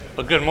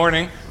Well, good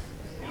morning.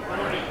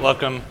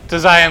 Welcome to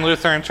Zion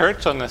Lutheran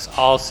Church on this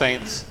All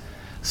Saints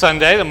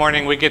Sunday, the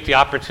morning we get the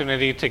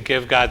opportunity to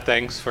give God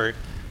thanks for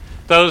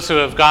those who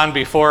have gone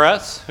before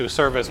us, who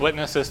serve as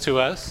witnesses to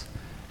us,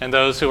 and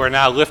those who are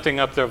now lifting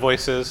up their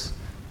voices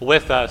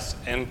with us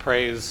in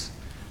praise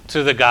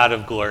to the God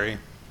of glory.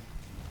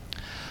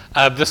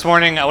 This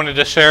morning I wanted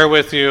to share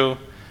with you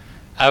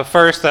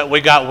first that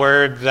we got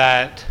word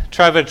that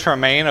Trevor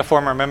Tremaine, a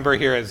former member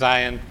here at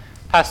Zion,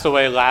 passed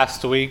away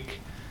last week.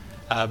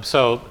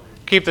 So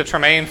keep the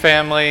Tremaine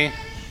family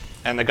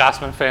and the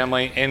Gossman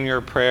family in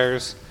your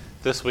prayers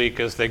this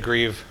week as they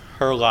grieve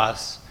her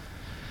loss.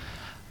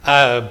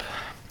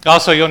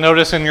 Also, you'll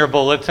notice in your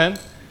bulletin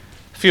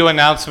a few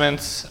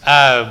announcements.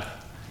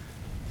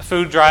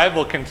 Food drive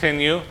will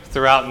continue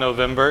throughout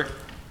November.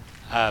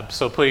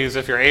 So please,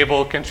 if you're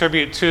able,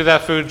 contribute to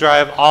that food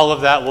drive. All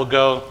of that will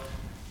go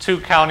to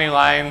County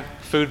Line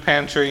Food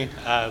Pantry.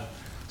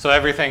 So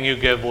everything you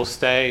give will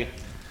stay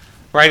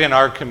right in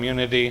our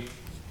community.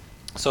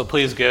 So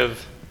please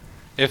give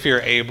if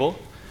you're able.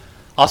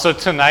 Also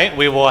tonight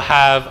we will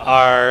have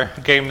our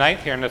game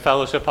night here in the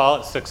Fellowship Hall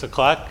at 6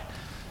 o'clock.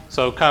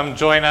 So come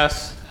join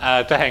us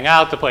to hang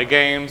out, to play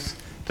games,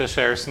 to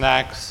share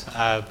snacks,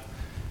 and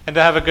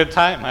to have a good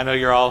time. I know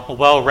you're all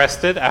well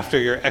rested after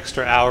your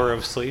extra hour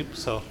of sleep,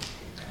 so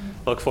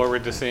look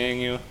forward to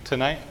seeing you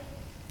tonight.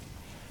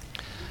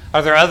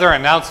 Are there other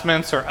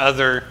announcements or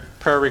other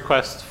prayer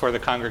requests for the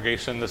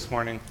congregation this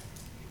morning?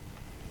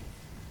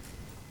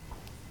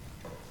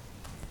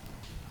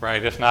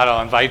 Right, if not,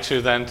 I'll invite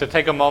you then to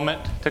take a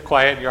moment to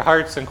quiet your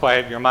hearts and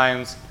quiet your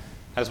minds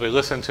as we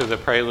listen to the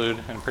prelude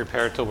and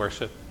prepare to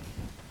worship.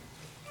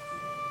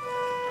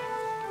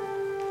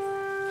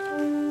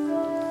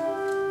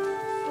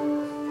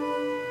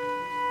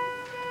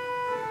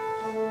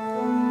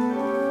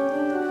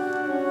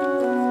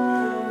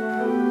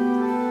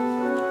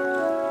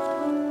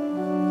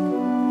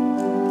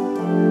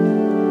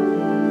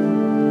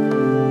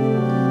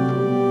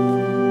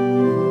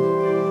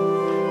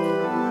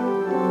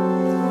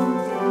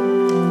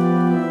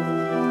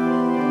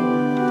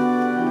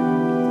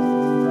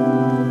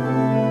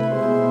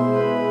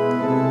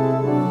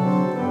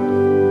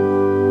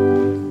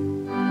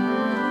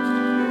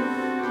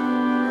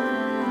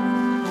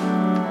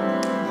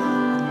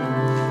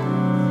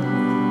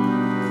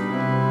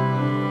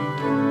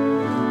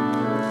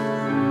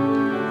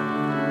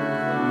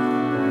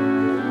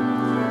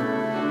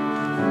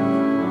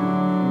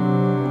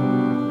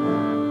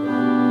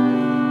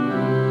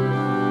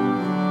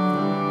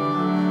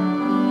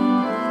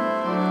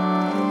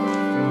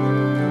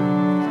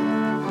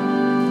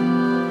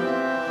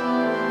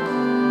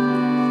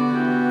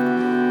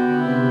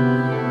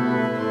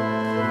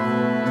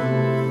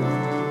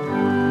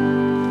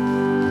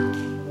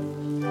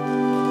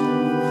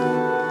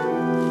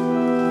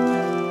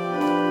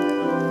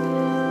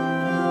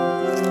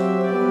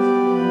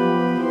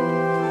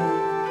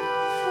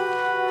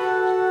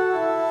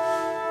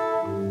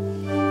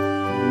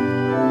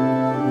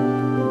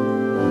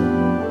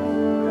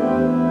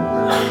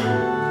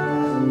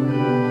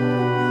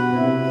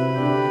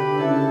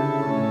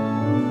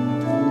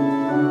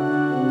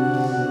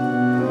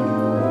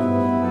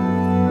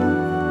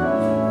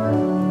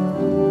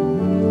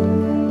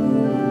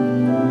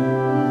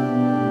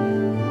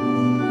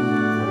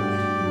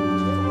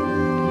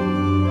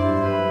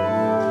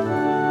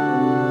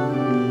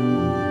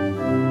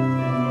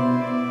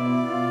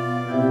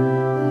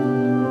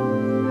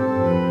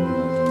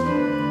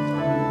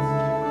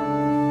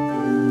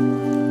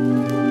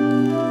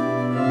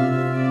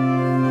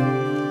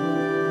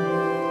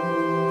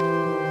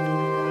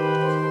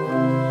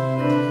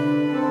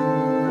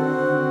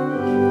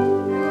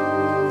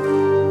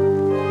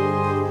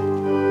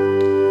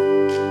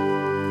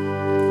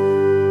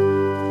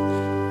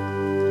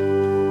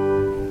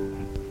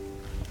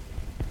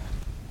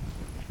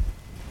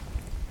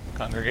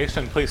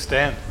 Congregation, please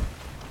stand.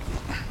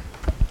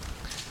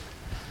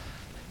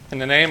 In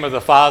the name of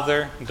the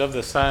Father, and of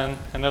the Son,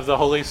 and of the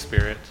Holy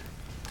Spirit.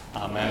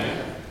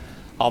 Amen.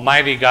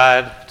 Almighty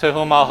God, to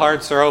whom all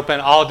hearts are open,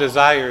 all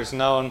desires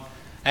known,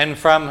 and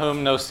from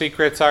whom no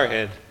secrets are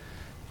hid,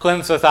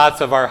 cleanse the thoughts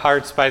of our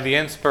hearts by the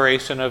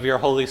inspiration of your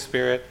Holy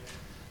Spirit,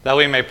 that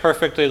we may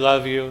perfectly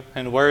love you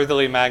and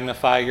worthily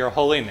magnify your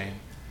holy name,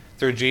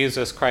 through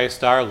Jesus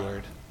Christ our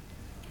Lord.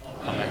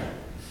 Amen.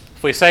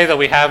 If we say that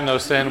we have no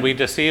sin, we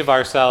deceive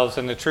ourselves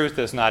and the truth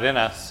is not in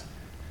us.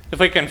 If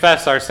we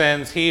confess our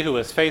sins, he who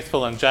is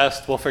faithful and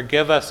just will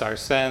forgive us our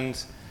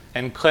sins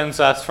and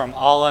cleanse us from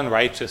all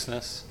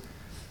unrighteousness.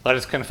 Let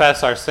us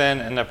confess our sin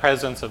in the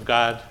presence of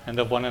God and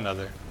of one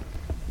another.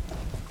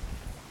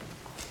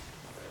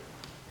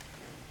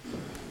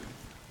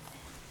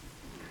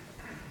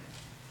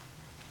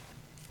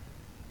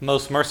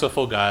 Most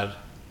merciful God,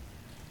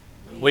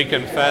 we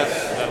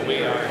confess that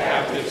we are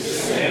captive to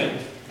sin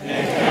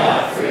and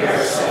cannot free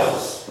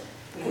ourselves.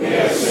 We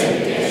have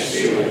sinned against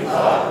you in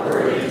thought,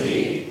 word, and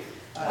deed,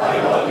 by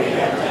what we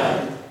have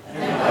done,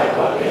 and by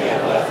what we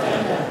have left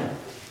undone.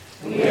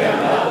 We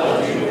have not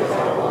loved you with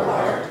our whole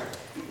heart.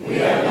 We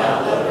have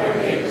not loved our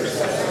neighbors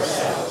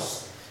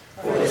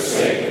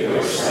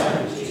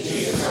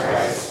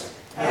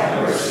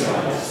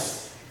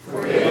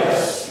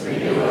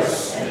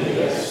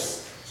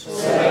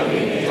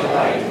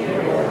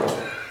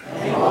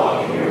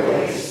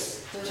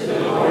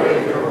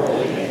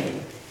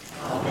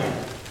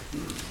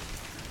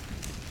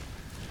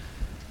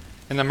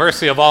In the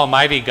mercy of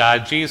Almighty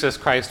God, Jesus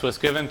Christ was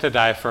given to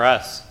die for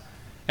us,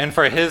 and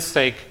for his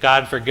sake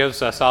God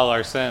forgives us all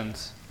our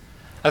sins.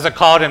 As a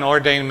called and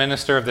ordained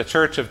minister of the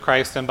Church of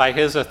Christ and by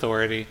his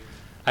authority,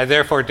 I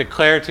therefore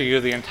declare to you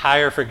the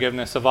entire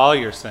forgiveness of all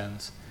your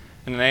sins.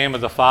 In the name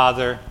of the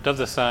Father, and of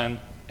the Son,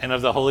 and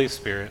of the Holy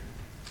Spirit.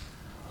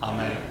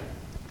 Amen.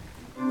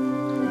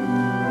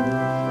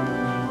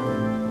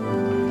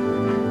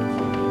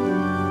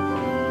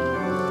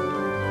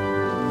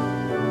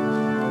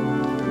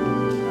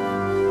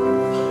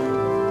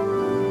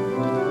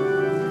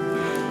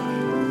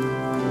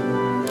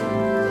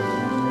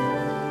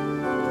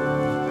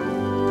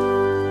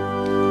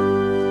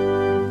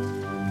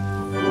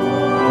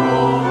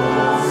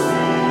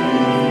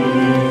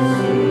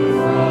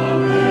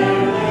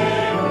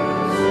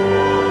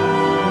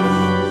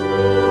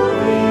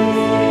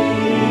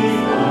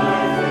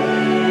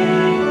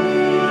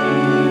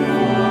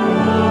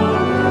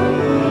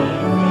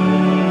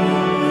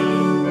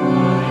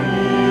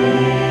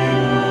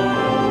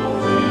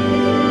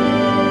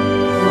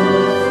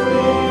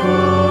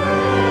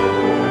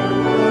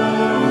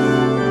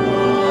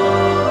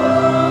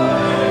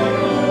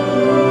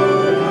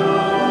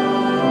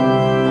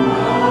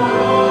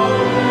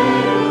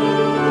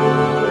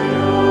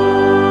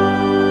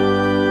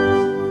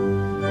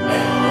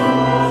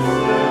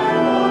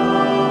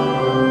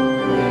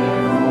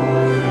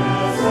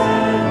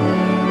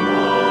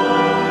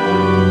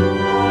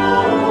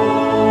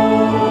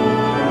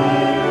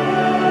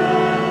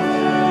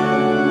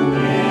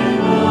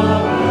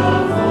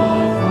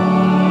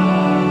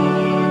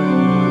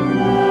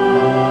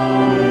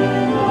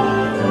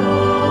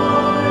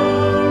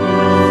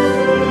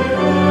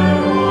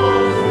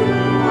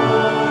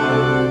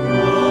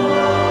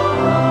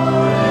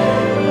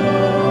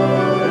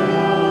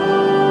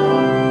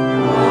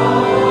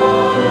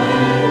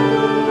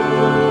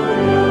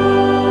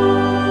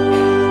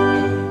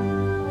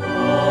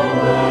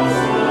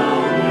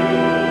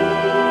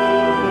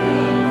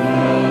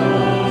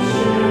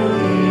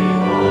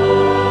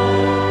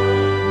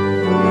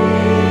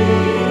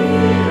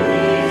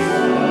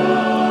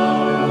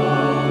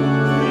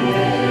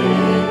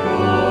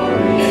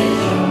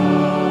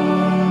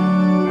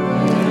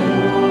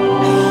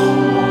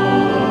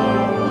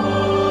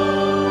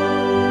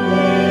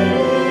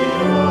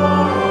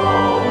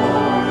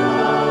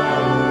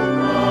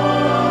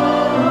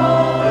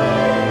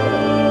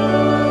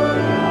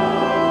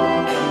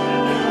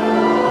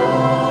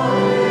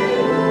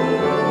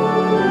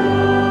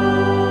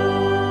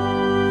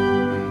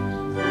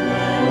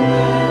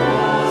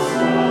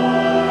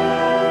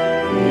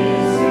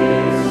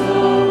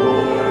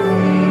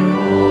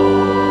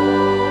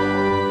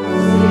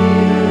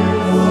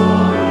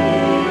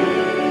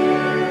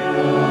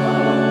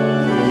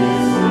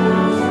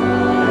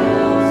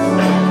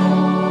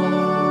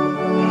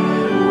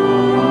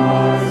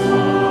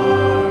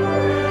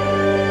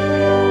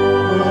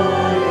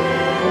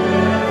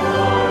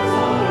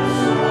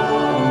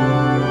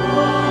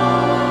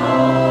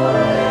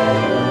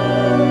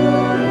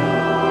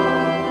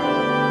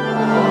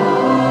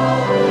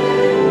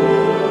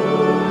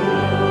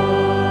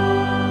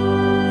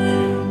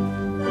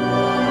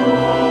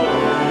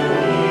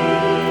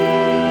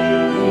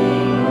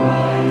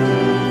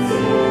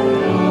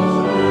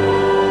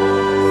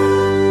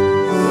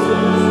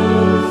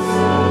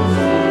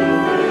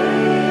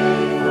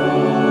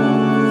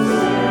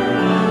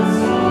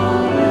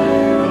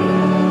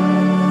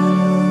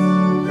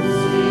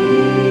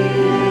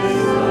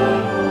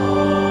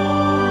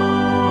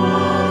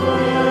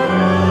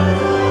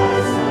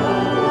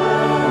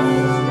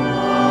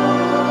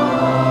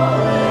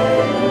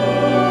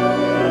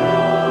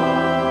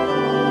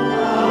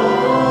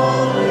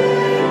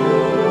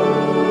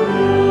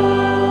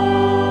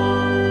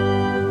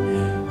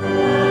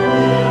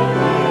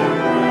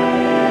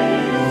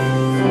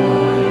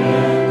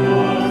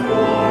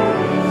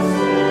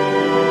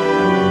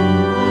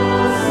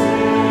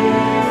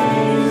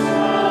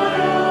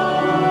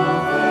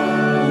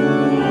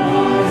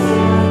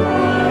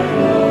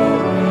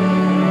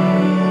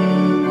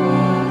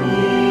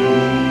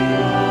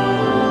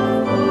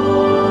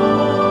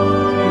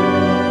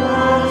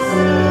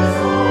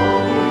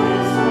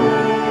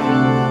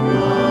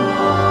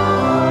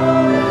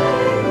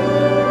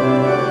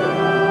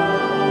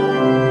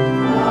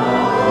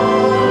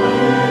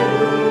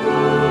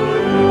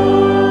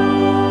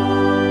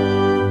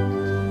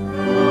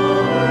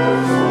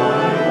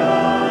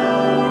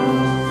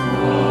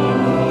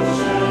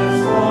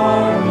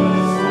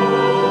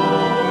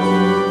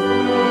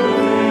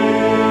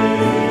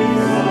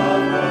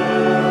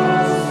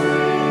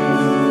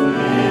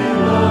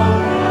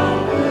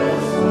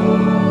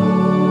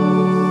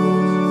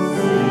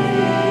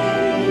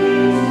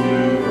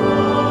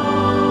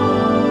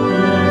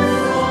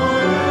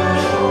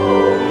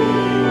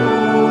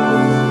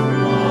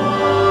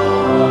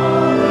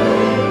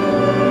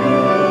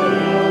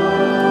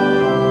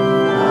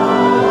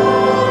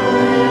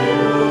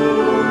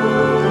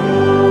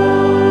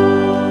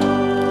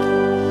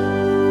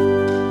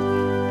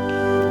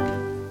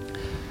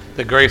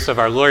 The grace of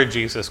our Lord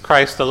Jesus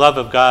Christ, the love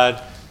of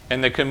God,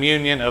 and the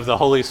communion of the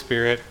Holy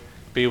Spirit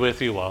be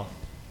with you all.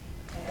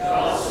 And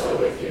also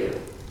with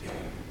you.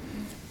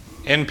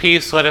 In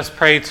peace, let us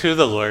pray to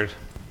the Lord.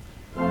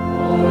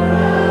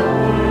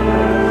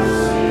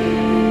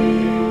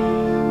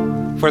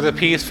 For the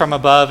peace from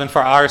above and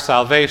for our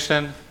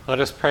salvation,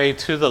 let us pray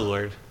to the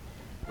Lord.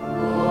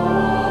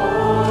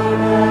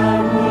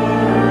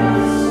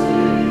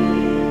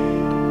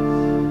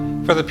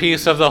 For the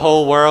peace of the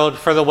whole world,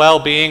 for the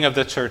well-being of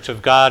the Church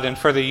of God, and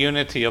for the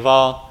unity of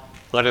all,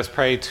 let us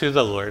pray to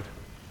the Lord.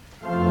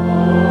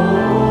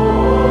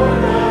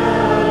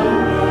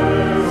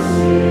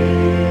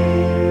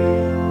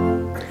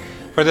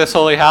 For this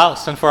holy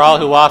house, and for all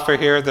who offer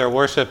here their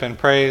worship and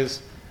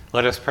praise,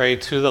 let us pray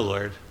to the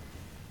Lord.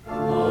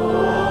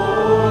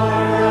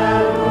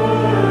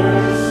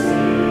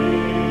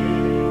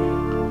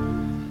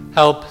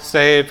 Help,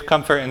 save,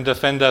 comfort, and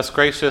defend us,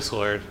 gracious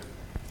Lord.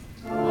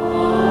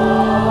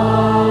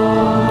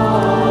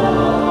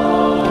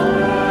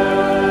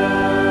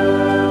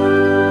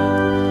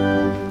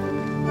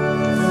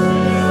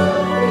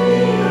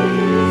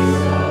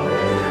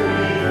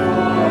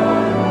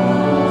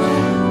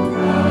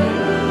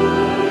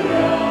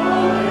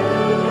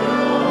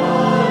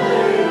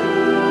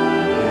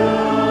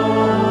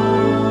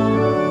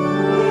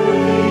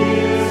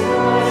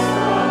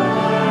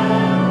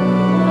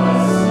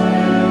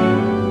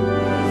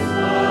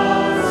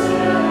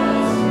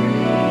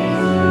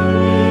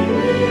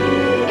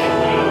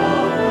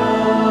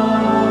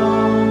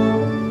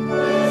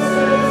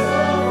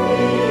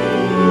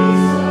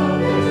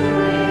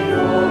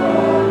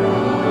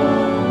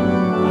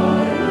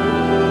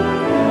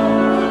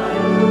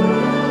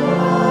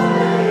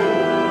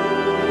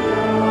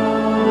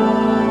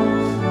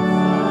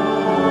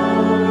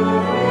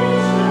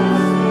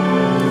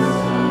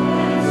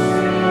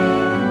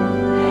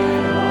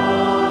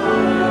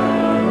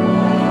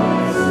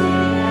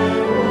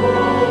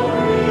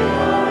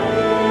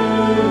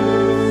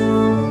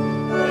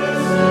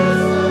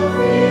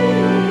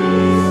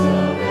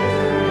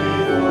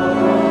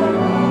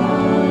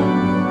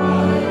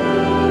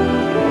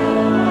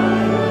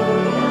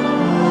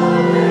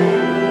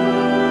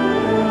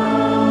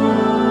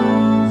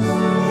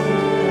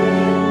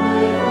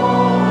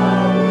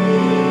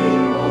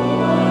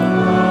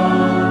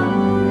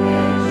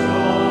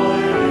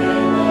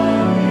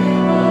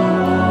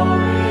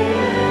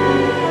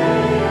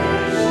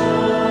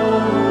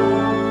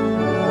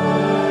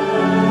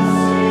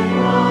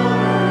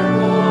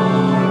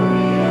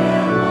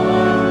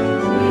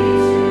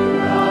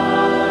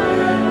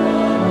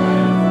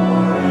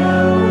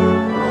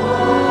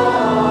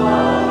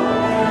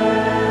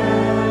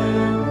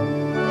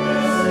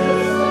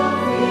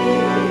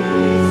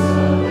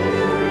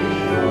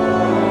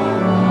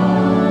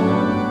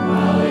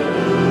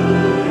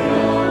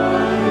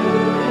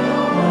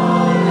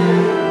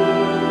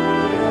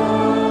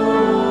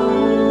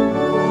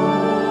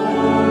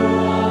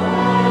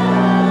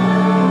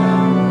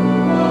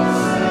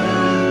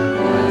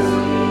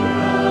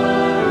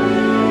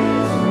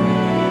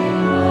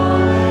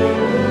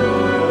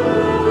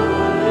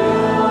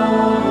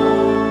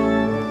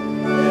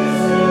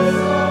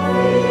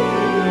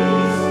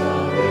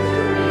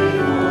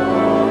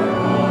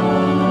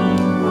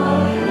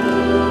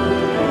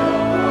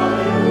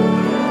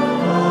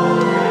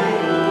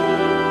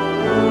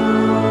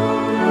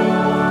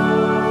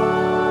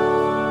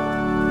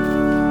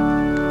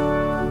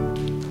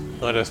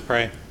 Let us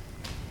pray.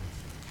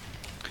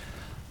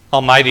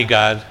 Almighty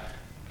God,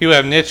 you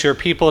have knit your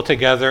people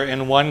together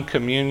in one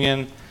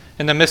communion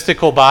in the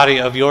mystical body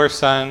of your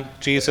Son,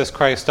 Jesus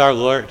Christ our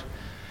Lord.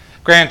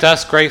 Grant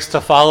us grace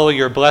to follow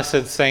your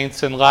blessed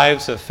saints in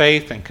lives of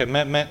faith and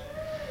commitment,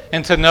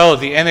 and to know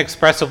the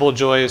inexpressible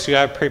joys you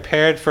have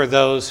prepared for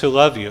those who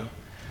love you.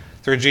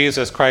 Through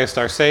Jesus Christ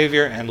our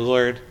Savior and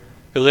Lord,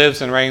 who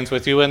lives and reigns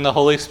with you in the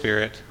Holy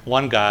Spirit,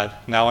 one God,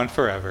 now and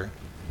forever.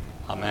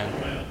 Amen.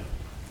 Amen.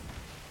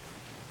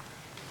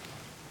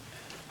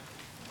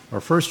 Our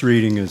first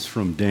reading is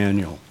from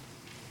Daniel.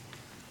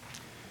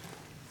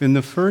 In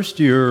the first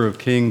year of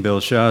King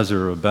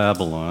Belshazzar of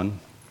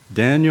Babylon,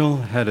 Daniel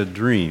had a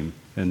dream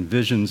and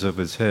visions of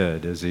his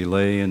head as he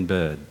lay in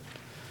bed.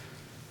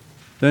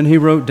 Then he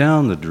wrote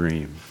down the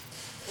dream.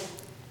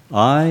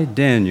 I,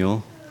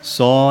 Daniel,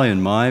 saw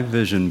in my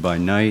vision by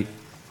night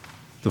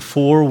the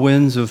four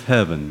winds of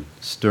heaven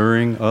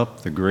stirring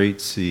up the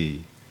great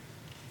sea.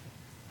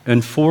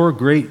 And four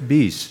great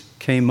beasts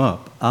came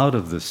up out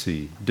of the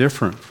sea,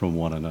 different from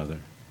one another.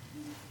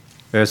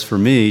 As for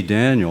me,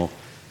 Daniel,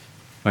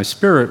 my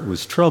spirit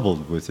was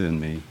troubled within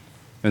me,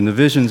 and the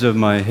visions of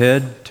my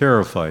head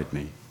terrified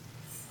me.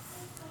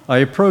 I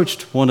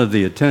approached one of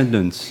the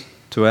attendants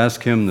to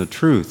ask him the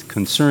truth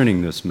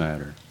concerning this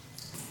matter.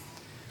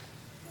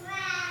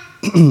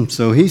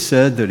 So he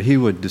said that he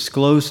would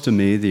disclose to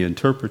me the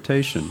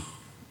interpretation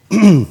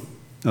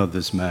of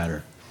this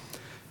matter.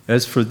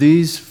 As for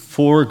these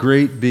four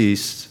great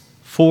beasts,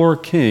 4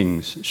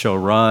 kings shall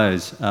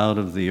rise out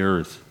of the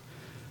earth,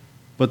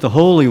 But the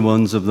holy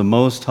ones of the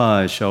Most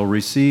High shall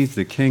receive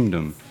the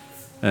kingdom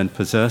and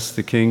possess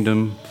the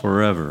kingdom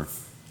forever,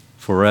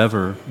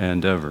 forever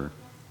and ever.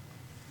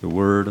 The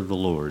word of the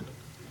Lord.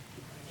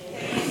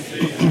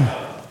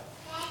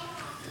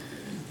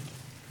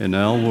 And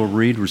now we'll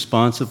read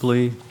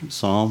responsively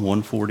Psalm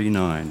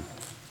 149.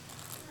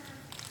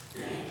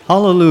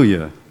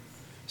 Hallelujah!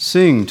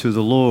 Sing to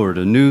the Lord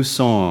a new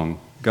song,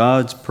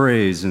 God's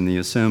praise in the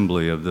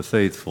assembly of the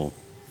faithful.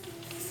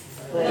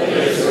 Let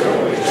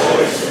Israel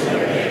rejoice in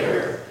their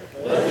Maker.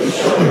 Let the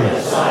children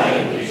of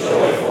Zion be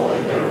joyful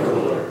in their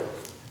ruler.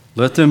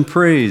 Let them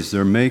praise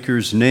their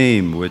Maker's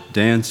name with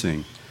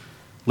dancing.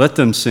 Let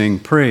them sing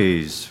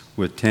praise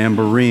with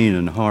tambourine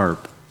and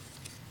harp.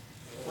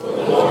 For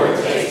the Lord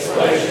takes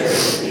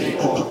pleasure in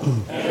people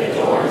and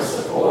adorns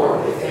the poor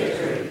with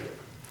victory.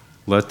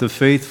 Let the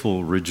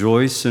faithful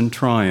rejoice and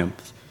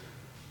triumph.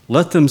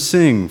 Let them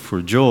sing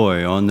for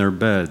joy on their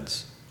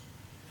beds.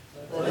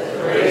 Let the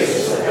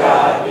praises of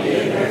God be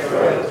in their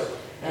throat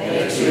and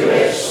a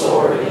two-edged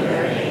sword in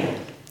their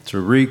hand. To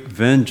wreak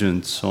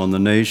vengeance on the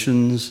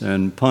nations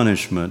and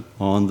punishment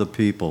on the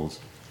peoples.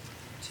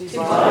 To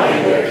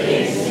bind their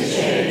kings in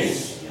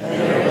chains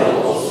and their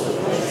nobles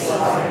with links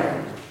of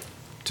iron.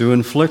 To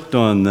inflict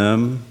on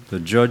them the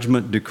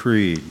judgment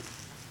decreed.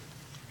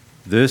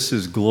 This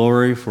is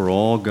glory for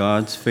all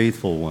God's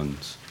faithful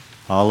ones.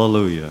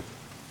 Hallelujah.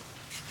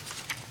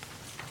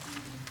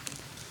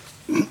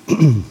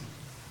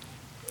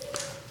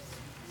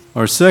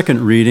 Our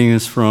second reading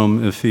is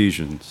from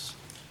Ephesians.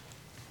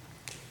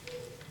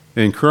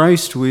 In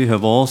Christ we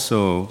have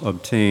also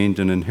obtained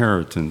an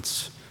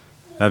inheritance,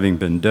 having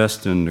been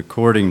destined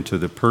according to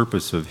the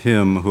purpose of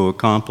Him who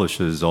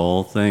accomplishes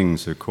all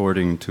things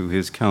according to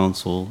His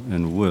counsel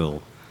and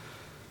will,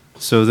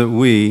 so that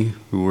we,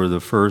 who were the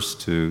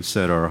first to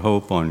set our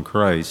hope on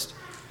Christ,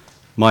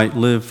 might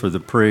live for the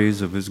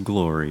praise of His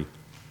glory.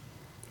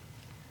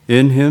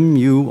 In Him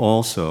you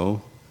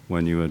also,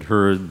 when you had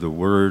heard the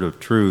word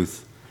of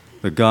truth,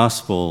 the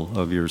gospel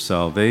of your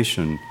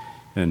salvation,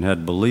 and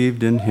had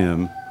believed in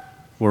Him,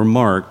 were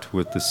marked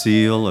with the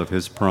seal of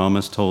His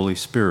promised Holy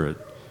Spirit.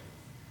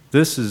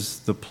 This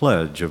is the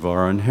pledge of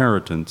our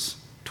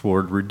inheritance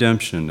toward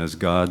redemption as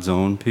God's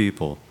own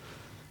people,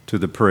 to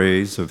the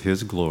praise of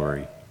His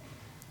glory.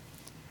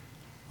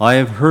 I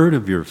have heard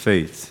of your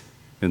faith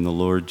in the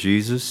Lord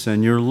Jesus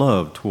and your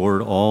love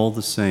toward all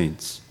the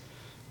saints.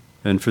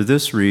 And for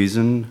this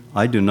reason,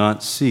 I do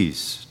not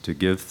cease to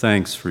give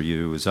thanks for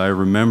you as I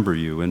remember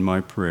you in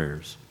my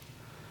prayers.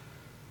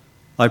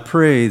 I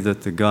pray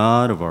that the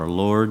God of our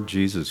Lord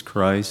Jesus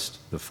Christ,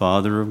 the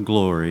Father of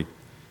glory,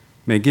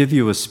 may give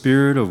you a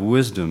spirit of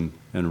wisdom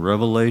and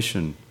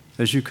revelation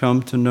as you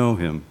come to know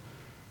Him,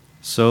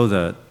 so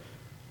that,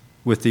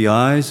 with the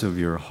eyes of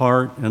your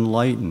heart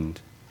enlightened,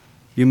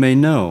 you may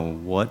know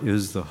what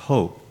is the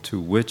hope to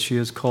which He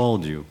has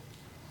called you.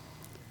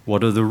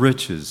 What are the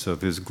riches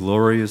of His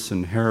glorious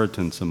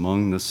inheritance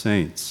among the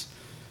saints?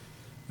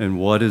 And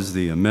what is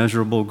the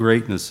immeasurable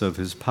greatness of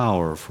His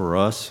power for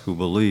us who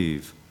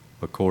believe,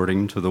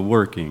 according to the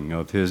working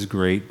of His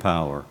great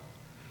power?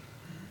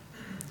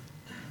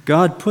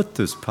 God put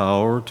this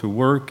power to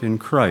work in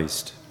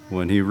Christ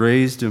when He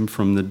raised Him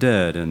from the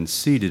dead and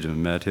seated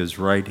Him at His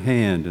right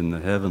hand in the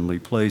heavenly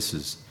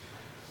places,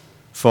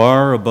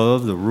 far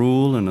above the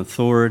rule and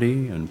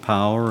authority and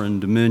power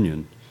and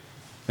dominion,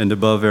 and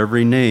above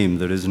every name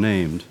that is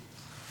named,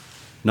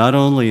 not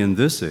only in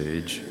this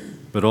age,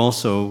 but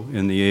also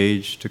in the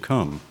age to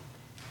come.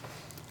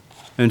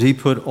 And He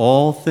put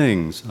all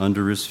things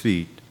under His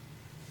feet,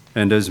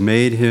 and has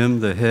made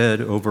Him the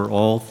head over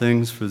all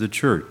things for the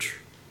church,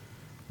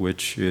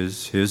 which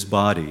is His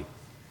body,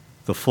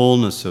 the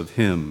fullness of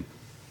Him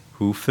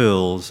who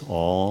fills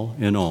all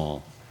in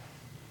all.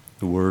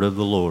 The word of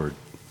the Lord.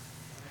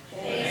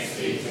 Thanks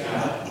be to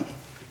God.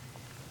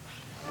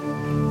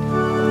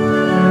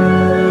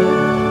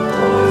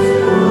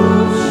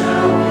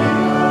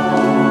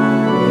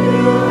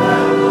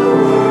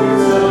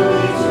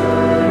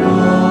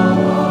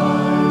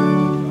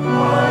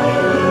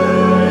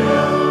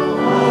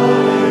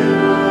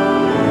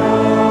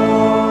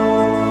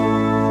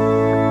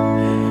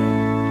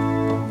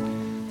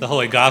 The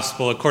Holy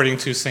Gospel according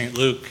to St.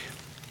 Luke.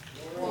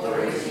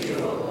 Glory to you,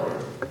 O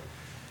Lord.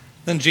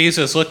 Then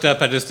Jesus looked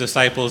up at His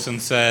disciples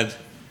and said,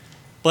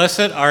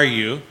 "Blessed are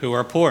you who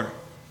are poor,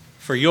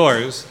 for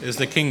yours is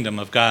the kingdom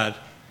of God.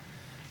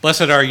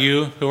 Blessed are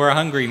you who are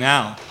hungry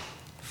now,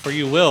 for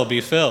you will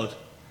be filled.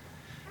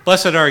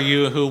 Blessed are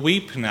you who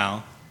weep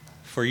now,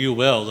 for you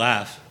will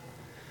laugh.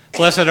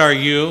 Blessed are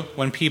you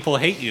when people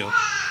hate you,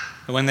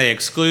 and when they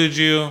exclude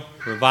you,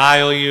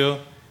 revile you,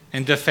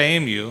 and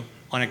defame you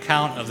on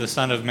account of the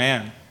Son of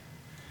Man.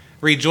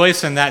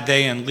 Rejoice in that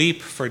day and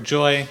leap for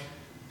joy,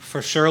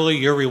 for surely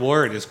your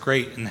reward is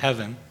great in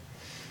heaven.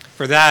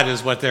 For that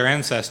is what their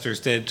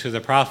ancestors did to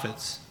the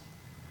prophets.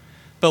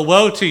 But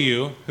woe to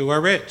you who are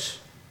rich,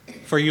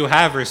 for you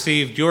have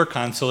received your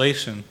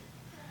consolation.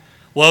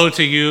 Woe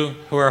to you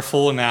who are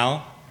full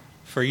now,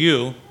 for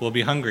you will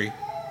be hungry.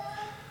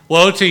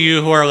 Woe to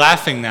you who are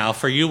laughing now,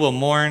 for you will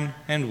mourn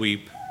and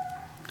weep.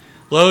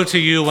 Woe to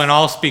you when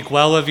all speak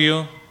well of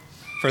you,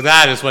 for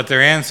that is what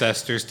their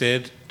ancestors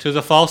did to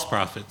the false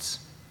prophets.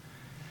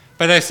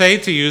 But I say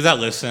to you that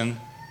listen,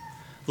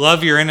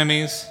 love your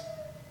enemies,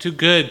 do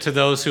good to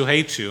those who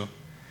hate you,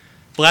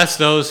 bless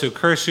those who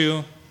curse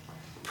you,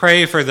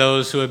 pray for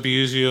those who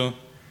abuse you.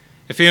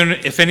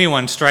 If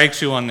anyone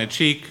strikes you on the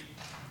cheek,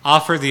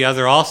 offer the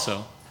other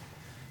also.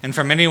 And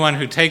from anyone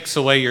who takes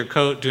away your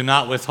coat, do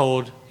not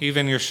withhold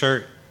even your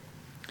shirt.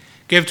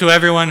 Give to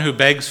everyone who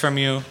begs from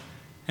you,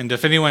 and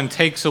if anyone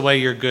takes away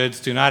your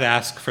goods, do not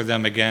ask for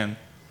them again.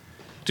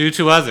 Do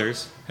to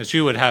others as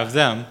you would have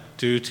them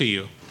do to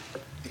you.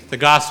 The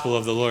gospel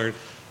of the Lord.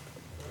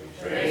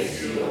 Praise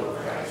to you, O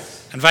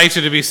Christ. I invite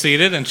you to be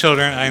seated, and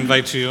children, I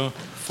invite you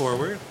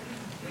forward.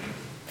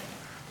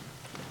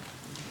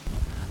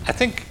 I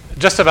think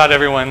just about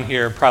everyone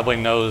here probably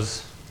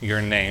knows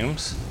your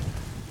names.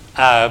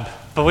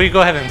 But will you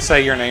go ahead and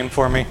say your name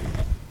for me?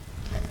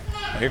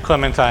 You're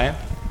Clementine,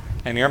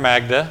 and you're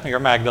Magda, you're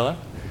Magdalene.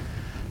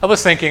 I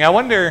was thinking, I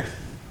wonder,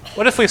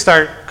 what if we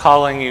start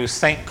calling you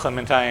Saint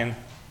Clementine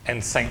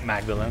and Saint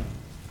Magdalene?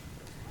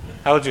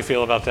 How would you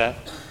feel about that?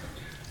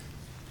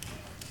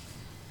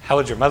 How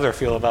would your mother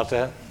feel about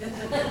that?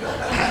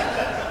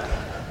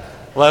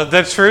 Well,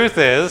 the truth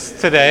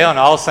is, today on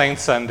All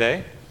Saints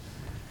Sunday,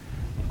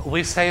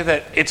 we say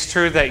that it's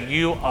true that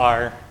you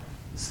are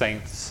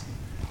saints.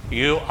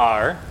 You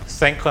are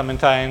Saint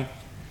Clementine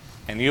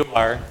and you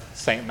are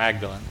Saint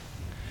Magdalene.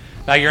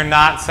 Now, you're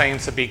not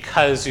saints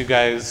because you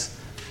guys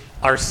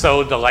are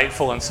so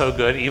delightful and so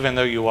good, even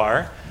though you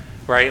are,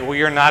 right? Well,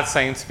 you're not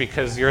saints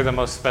because you're the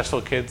most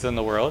special kids in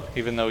the world,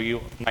 even though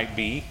you might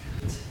be.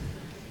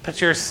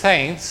 But you're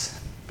saints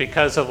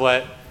because of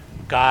what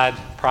God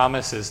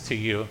promises to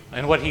you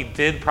and what he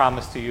did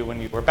promise to you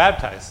when you were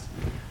baptized,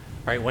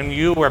 right? When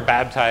you were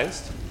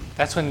baptized,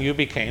 that's when you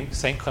became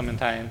Saint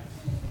Clementine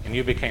and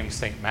you became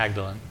Saint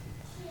Magdalene.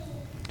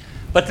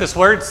 But this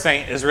word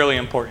saint is really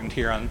important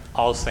here on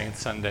All Saints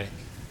Sunday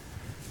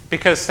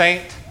because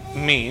saint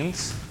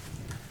means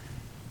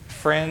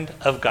friend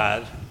of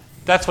God.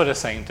 That's what a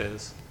saint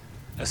is.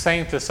 A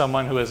saint is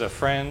someone who is a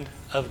friend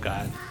of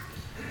God.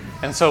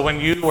 And so when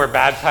you were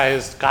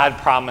baptized, God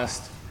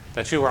promised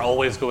that you were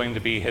always going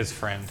to be his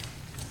friend.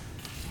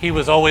 He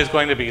was always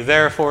going to be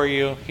there for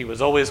you. He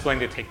was always going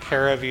to take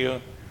care of you.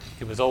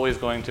 He was always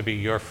going to be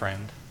your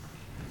friend.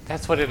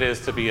 That's what it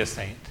is to be a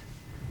saint.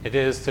 It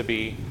is to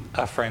be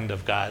a friend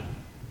of God.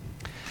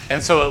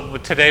 And so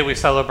today we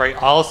celebrate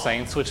All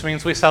Saints, which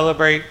means we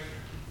celebrate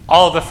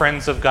all the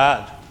friends of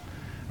God.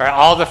 Right?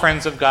 All the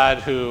friends of God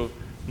who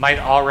might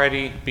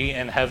already be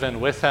in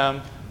heaven with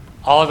him,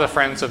 all of the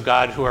friends of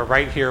God who are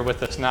right here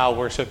with us now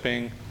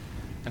worshiping,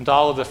 and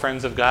all of the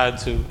friends of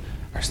God who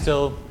are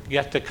still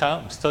yet to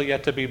come, still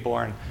yet to be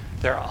born.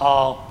 They're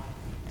all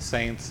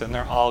saints and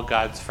they're all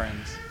God's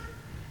friends.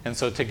 And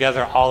so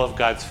together, all of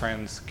God's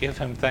friends give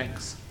him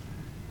thanks.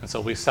 And so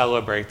we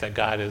celebrate that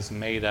God has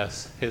made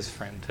us his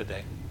friend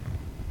today.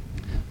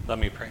 Let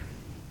me pray.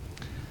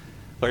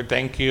 Lord,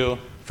 thank you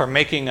for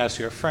making us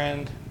your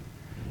friend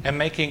and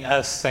making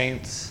us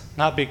saints,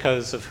 not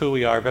because of who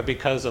we are, but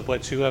because of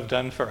what you have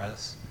done for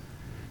us.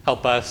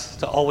 Help us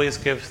to always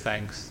give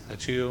thanks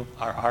that you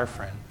are our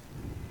friend.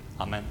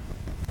 Amen.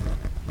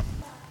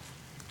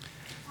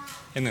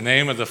 In the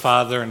name of the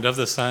Father, and of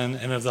the Son,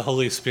 and of the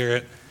Holy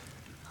Spirit.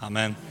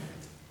 Amen.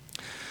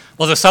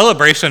 Well, the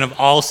celebration of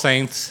All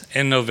Saints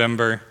in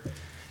November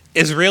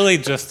is really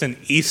just an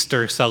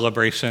Easter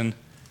celebration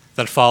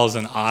that falls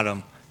in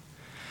autumn.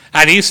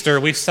 At Easter,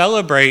 we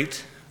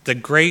celebrate the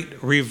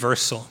great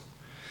reversal.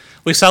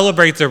 We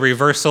celebrate the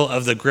reversal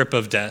of the grip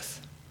of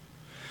death.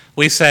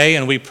 We say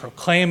and we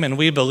proclaim and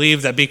we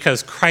believe that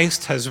because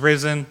Christ has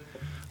risen,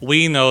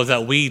 we know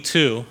that we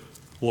too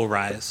will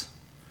rise.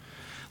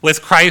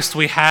 With Christ,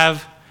 we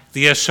have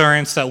the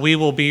assurance that we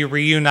will be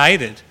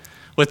reunited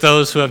with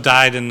those who have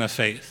died in the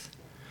faith.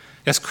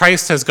 Yes,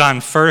 Christ has gone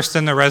first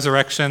in the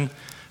resurrection,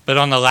 but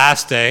on the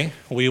last day,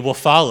 we will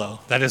follow.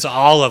 That is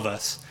all of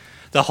us,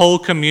 the whole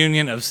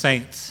communion of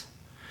saints.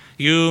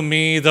 You,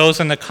 me, those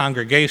in the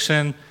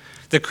congregation,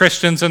 the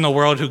Christians in the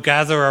world who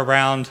gather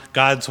around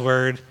God's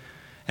word,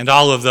 and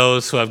all of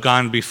those who have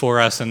gone before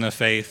us in the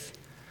faith.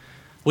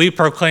 We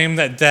proclaim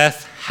that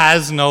death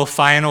has no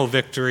final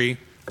victory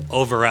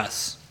over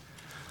us.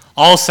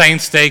 All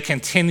Saints' Day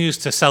continues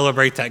to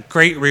celebrate that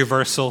great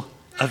reversal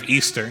of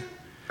Easter.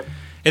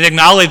 It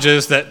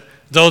acknowledges that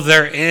though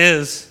there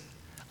is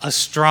a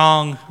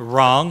strong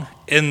wrong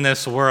in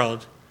this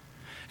world,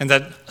 and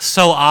that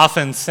so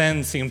often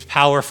sin seems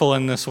powerful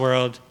in this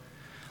world,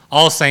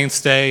 All Saints'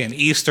 Day and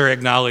Easter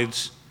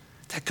acknowledge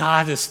that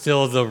God is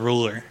still the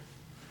ruler.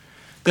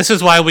 This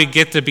is why we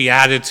get the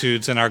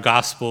Beatitudes in our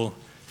gospel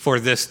for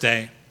this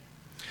day.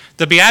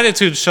 The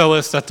Beatitudes show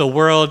us that the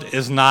world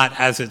is not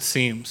as it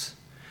seems,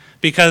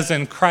 because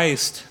in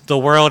Christ, the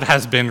world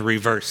has been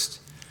reversed.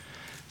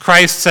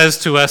 Christ says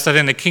to us that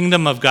in the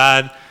kingdom of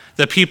God,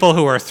 the people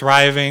who are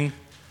thriving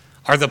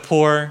are the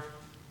poor,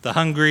 the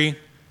hungry,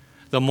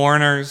 the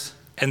mourners,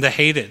 and the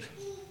hated.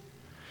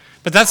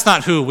 But that's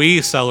not who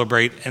we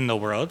celebrate in the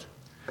world.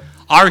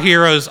 Our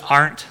heroes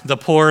aren't the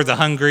poor, the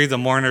hungry, the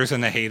mourners,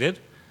 and the hated.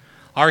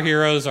 Our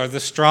heroes are the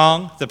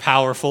strong, the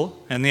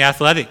powerful, and the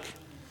athletic.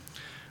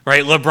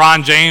 Right?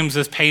 LeBron James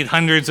is paid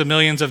hundreds of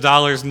millions of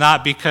dollars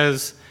not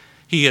because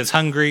he is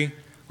hungry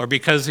or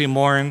because he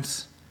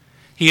mourns.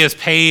 He is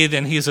paid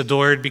and he's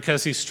adored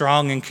because he's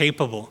strong and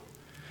capable.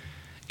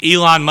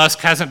 Elon Musk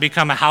hasn't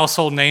become a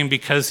household name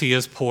because he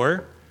is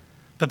poor,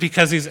 but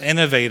because he's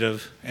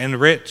innovative and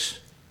rich.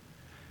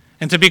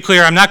 And to be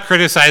clear, I'm not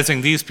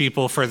criticizing these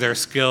people for their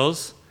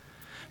skills,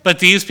 but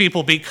these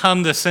people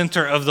become the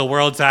center of the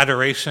world's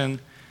adoration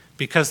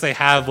because they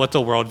have what the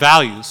world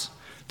values.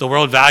 The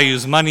world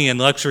values money and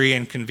luxury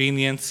and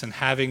convenience and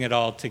having it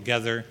all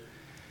together,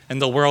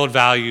 and the world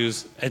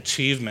values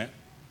achievement.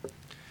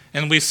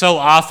 And we so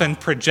often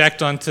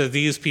project onto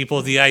these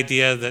people the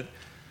idea that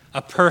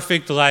a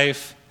perfect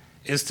life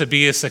is to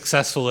be as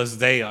successful as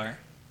they are,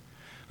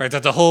 right?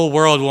 That the whole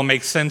world will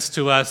make sense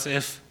to us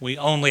if we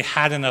only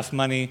had enough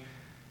money,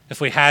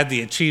 if we had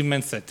the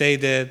achievements that they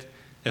did,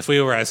 if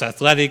we were as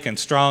athletic and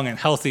strong and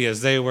healthy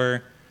as they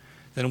were,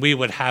 then we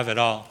would have it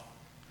all.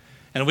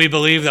 And we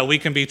believe that we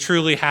can be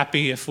truly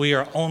happy if we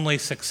are only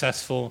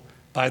successful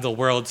by the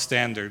world's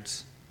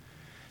standards.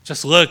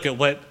 Just look at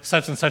what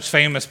such and such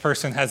famous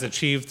person has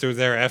achieved through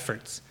their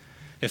efforts.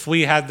 If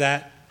we had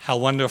that, how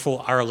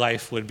wonderful our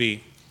life would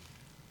be.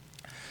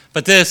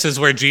 But this is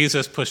where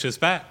Jesus pushes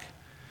back.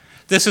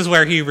 This is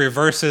where he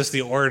reverses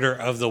the order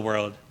of the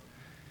world.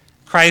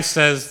 Christ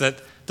says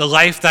that the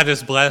life that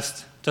is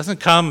blessed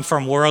doesn't come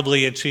from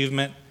worldly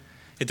achievement.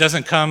 It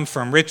doesn't come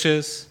from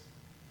riches.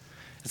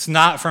 It's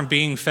not from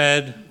being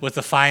fed with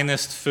the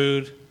finest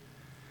food.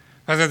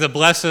 Rather, the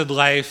blessed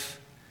life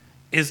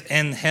is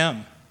in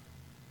him.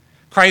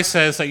 Christ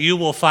says that you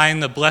will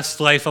find the blessed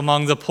life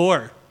among the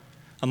poor,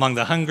 among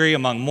the hungry,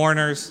 among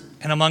mourners,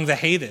 and among the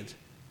hated.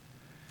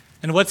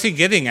 And what's he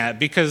getting at?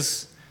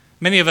 Because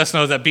many of us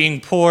know that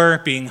being poor,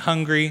 being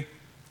hungry,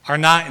 are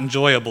not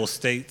enjoyable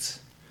states.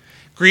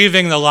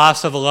 Grieving the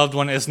loss of a loved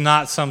one is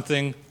not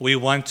something we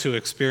want to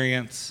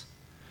experience.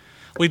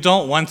 We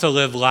don't want to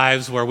live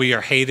lives where we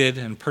are hated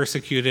and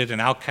persecuted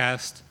and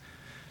outcast.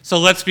 So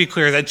let's be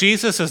clear that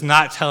Jesus is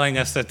not telling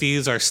us that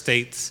these are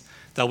states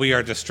that we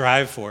are to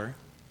strive for.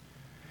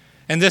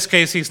 In this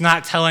case, he's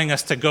not telling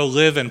us to go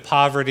live in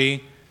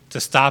poverty, to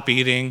stop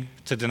eating,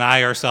 to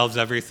deny ourselves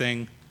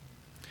everything.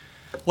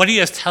 What he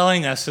is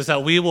telling us is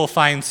that we will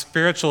find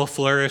spiritual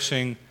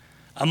flourishing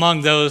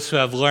among those who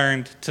have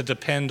learned to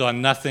depend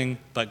on nothing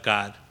but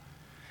God.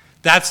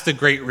 That's the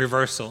great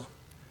reversal.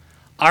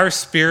 Our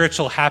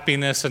spiritual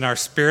happiness and our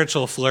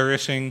spiritual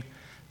flourishing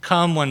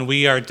come when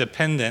we are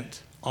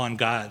dependent on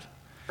God.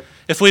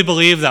 If we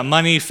believe that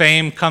money,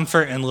 fame,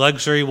 comfort, and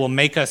luxury will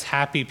make us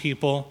happy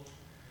people,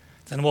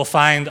 then we'll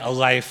find a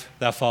life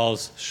that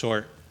falls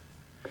short.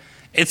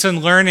 It's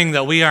in learning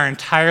that we are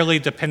entirely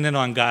dependent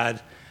on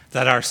God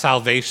that our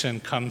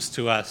salvation comes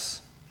to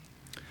us.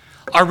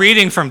 Our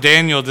reading from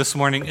Daniel this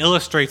morning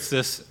illustrates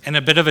this in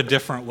a bit of a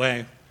different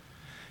way.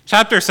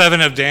 Chapter 7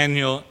 of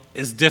Daniel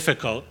is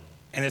difficult,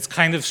 and it's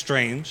kind of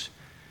strange.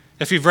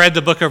 If you've read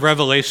the book of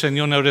Revelation,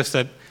 you'll notice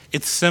that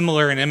it's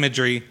similar in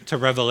imagery to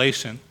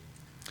Revelation.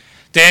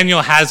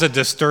 Daniel has a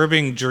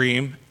disturbing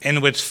dream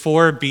in which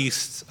 4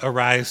 beasts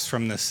arise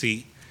from the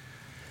sea.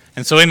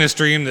 And so in his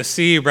dream, the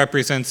sea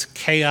represents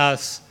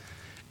chaos,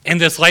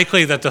 and it's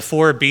likely that the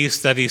 4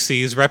 beasts that he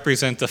sees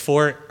represent the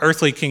 4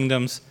 earthly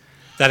kingdoms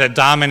that had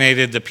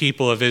dominated the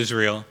people of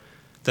Israel,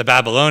 the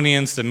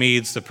Babylonians, the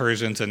Medes, the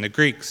Persians, and the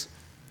Greeks.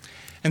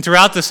 And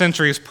throughout the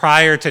centuries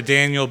prior to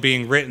Daniel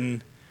being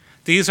written,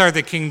 these are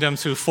the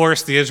kingdoms who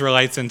forced the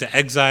Israelites into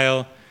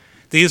exile.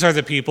 These are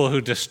the people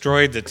who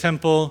destroyed the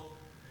temple.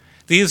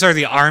 These are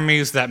the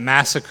armies that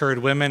massacred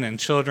women and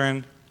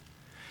children.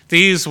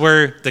 These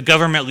were the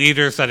government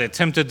leaders that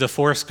attempted to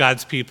force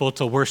God's people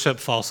to worship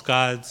false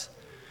gods.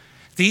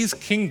 These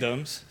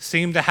kingdoms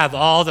seem to have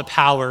all the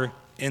power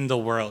in the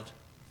world.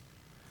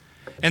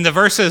 In the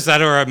verses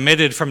that are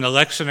omitted from the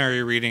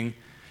lectionary reading,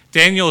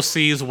 Daniel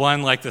sees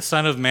one like the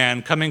Son of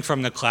Man coming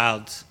from the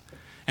clouds.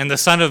 And the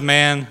Son of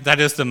Man, that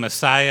is the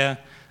Messiah,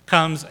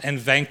 comes and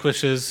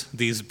vanquishes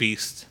these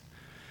beasts.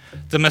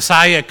 The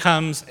Messiah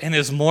comes and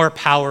is more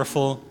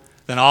powerful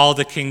than all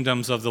the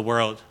kingdoms of the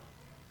world.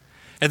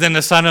 And then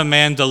the Son of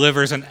Man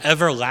delivers an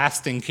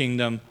everlasting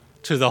kingdom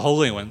to the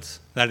holy ones,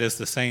 that is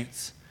the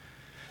saints.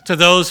 To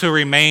those who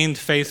remained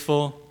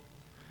faithful,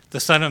 the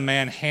Son of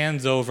Man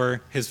hands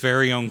over his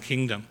very own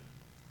kingdom.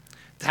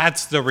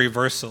 That's the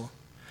reversal.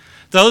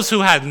 Those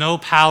who had no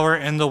power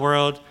in the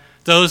world,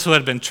 those who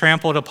had been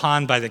trampled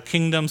upon by the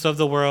kingdoms of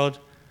the world,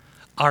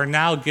 are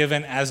now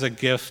given as a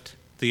gift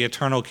the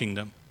eternal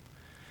kingdom.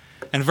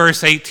 And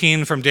verse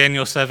 18 from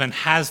Daniel 7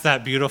 has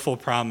that beautiful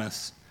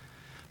promise.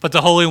 But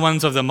the holy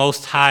ones of the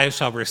Most High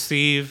shall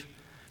receive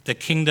the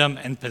kingdom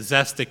and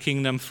possess the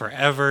kingdom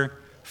forever,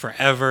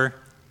 forever,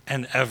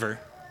 and ever.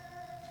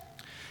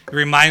 It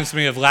reminds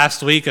me of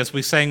last week as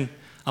we sang,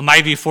 "A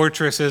mighty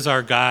fortress is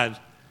our God,"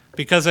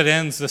 because it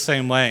ends the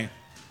same way.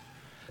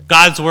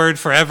 God's word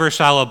forever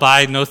shall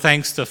abide, no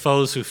thanks to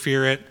foes who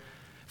fear it.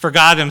 For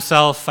God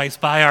himself fights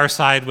by our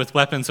side with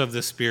weapons of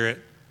the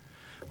Spirit.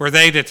 Were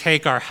they to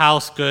take our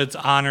house, goods,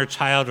 honor,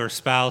 child, or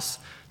spouse,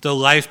 though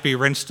life be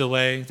wrenched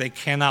away, they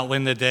cannot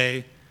win the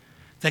day.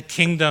 The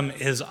kingdom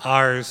is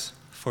ours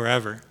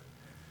forever.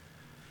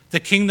 The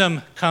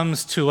kingdom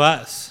comes to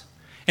us,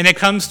 and it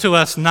comes to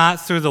us not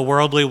through the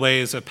worldly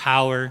ways of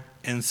power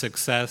and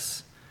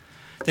success.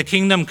 The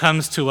kingdom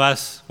comes to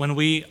us when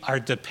we are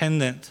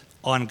dependent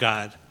on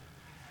God.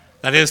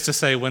 That is to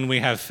say, when we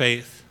have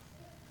faith.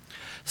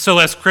 So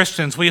as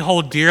Christians, we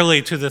hold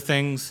dearly to the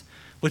things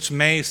which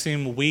may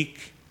seem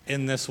weak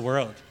in this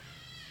world.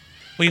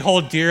 We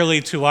hold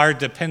dearly to our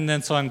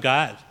dependence on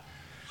God.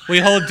 We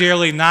hold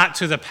dearly not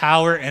to the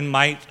power and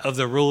might of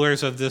the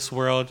rulers of this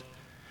world,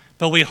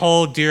 but we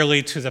hold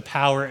dearly to the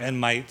power and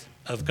might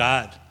of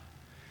God.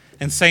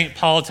 And St.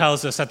 Paul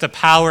tells us that the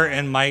power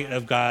and might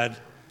of God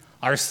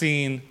are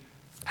seen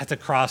at the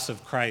cross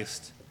of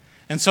Christ.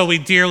 And so we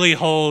dearly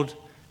hold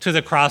to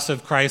the cross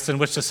of Christ, in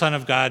which the Son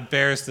of God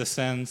bears the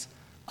sins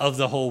of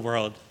the whole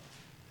world.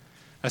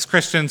 As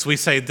Christians, we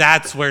say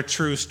that's where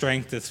true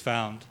strength is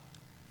found.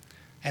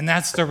 And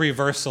that's the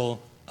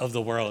reversal of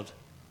the world.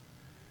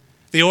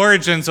 The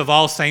origins of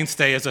All Saints'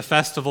 Day as a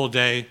festival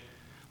day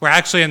were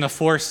actually in the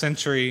 4th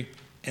century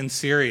in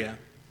Syria.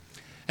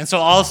 And so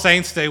All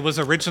Saints' Day was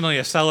originally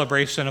a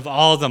celebration of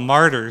all the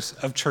martyrs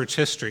of church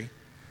history.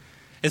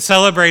 It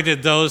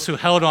celebrated those who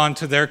held on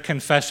to their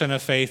confession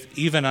of faith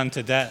even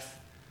unto death.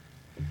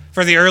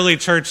 For the early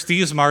church,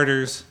 these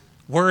martyrs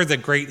were the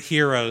great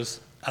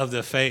heroes of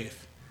the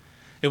faith.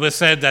 It was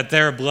said that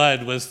their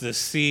blood was the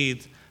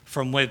seed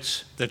from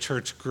which the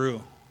church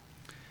grew.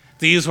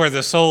 These were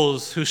the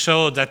souls who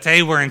showed that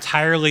they were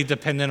entirely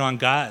dependent on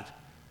God,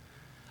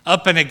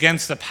 up and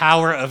against the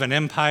power of an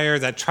empire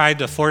that tried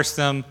to force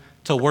them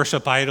to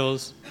worship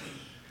idols.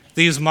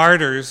 These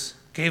martyrs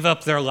gave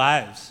up their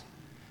lives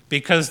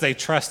because they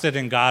trusted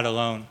in God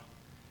alone.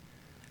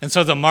 And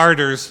so the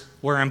martyrs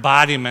were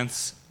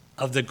embodiments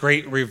of the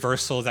great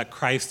reversal that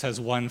Christ has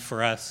won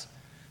for us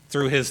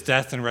through his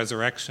death and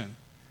resurrection.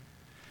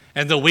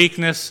 And the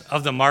weakness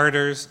of the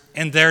martyrs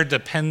and their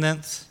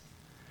dependence,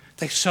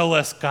 they show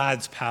us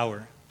God's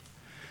power.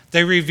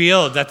 They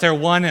revealed that their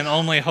one and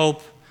only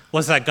hope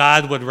was that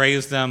God would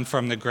raise them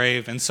from the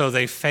grave, and so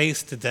they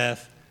faced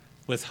death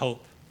with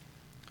hope.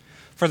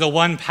 For the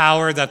one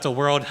power that the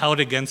world held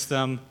against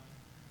them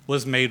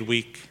was made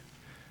weak.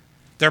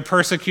 Their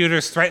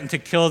persecutors threatened to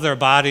kill their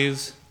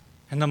bodies,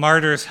 and the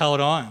martyrs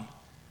held on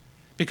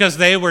because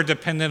they were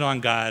dependent on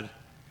God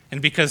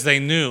and because they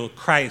knew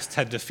Christ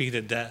had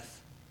defeated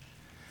death.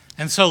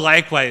 And so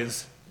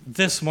likewise,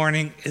 this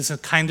morning is a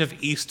kind of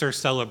Easter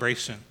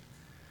celebration.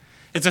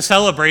 It's a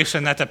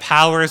celebration that the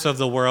powers of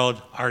the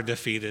world are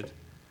defeated.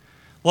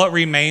 What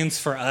remains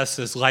for us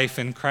is life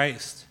in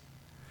Christ.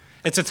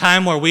 It's a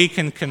time where we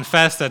can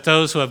confess that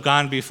those who have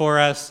gone before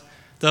us,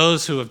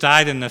 those who have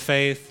died in the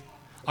faith,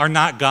 are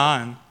not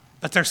gone,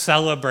 but they're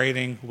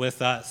celebrating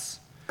with us.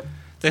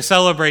 They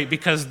celebrate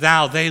because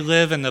now they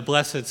live in the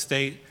blessed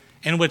state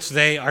in which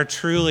they are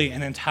truly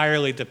and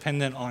entirely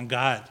dependent on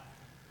God.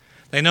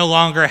 They no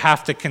longer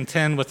have to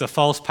contend with the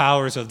false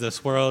powers of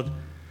this world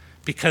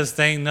because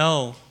they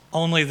know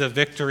only the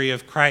victory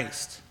of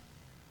Christ.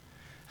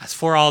 As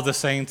For All the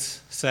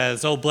Saints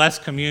says, "O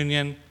blessed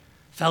communion,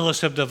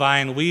 fellowship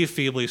divine, we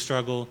feebly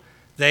struggle,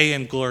 they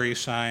in glory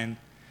shine.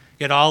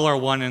 Yet all are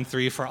one and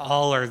three, for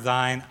all are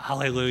thine.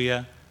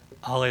 Alleluia,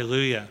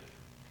 alleluia."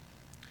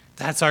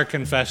 That's our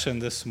confession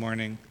this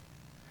morning,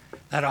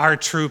 that our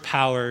true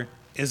power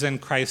is in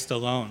Christ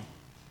alone.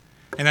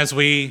 And as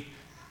we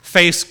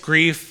face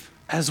grief,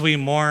 as we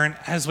mourn,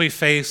 as we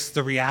face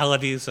the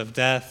realities of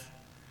death,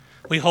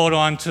 we hold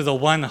on to the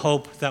one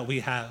hope that we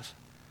have.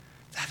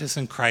 That is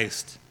in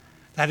Christ.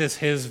 That is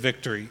his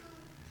victory.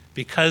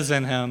 Because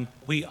in him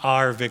we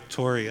are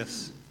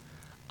victorious.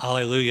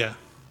 Alleluia.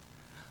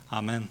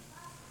 Amen.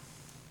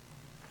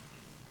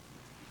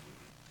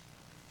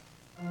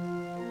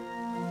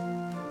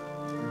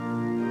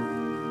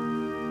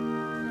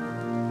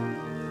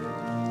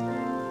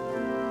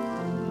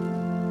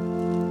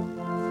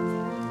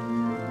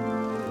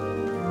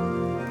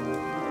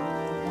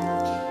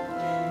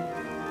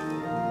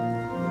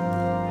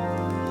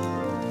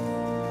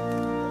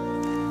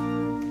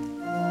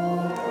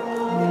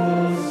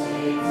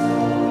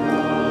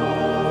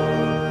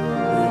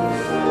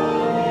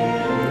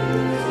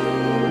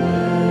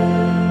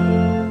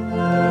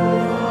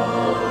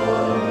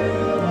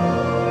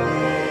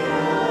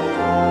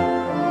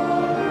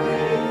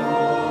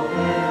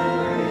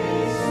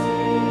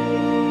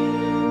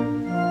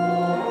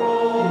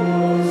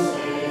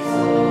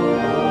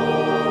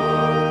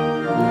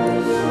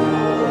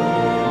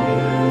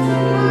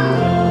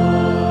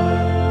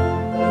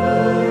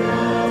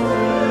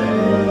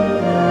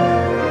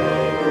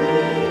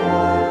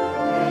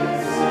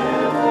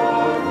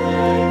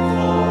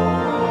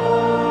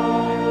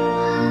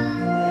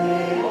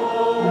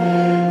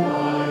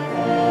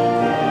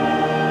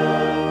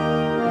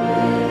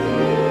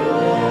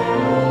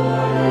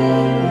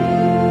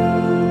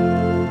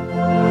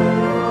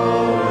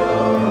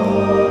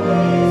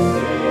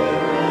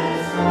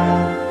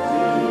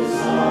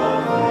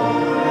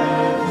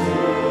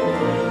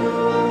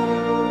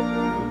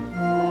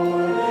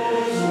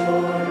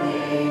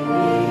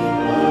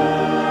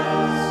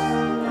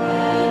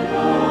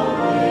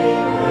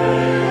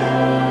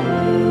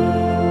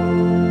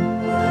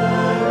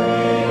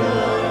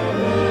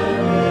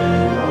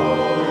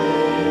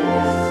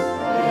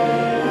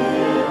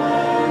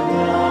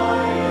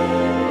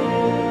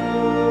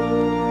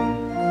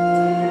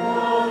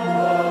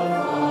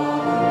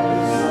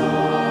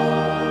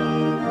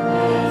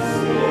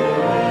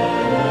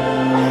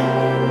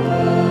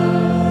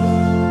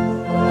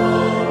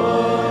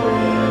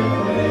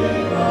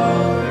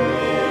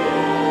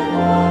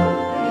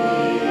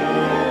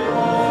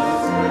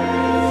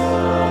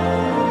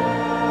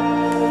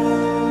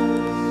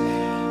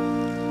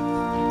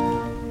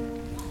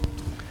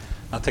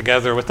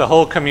 Together with the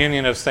whole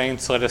communion of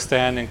saints, let us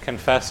stand and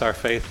confess our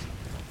faith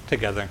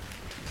together.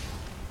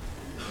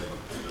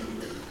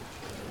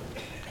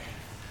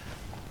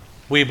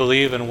 We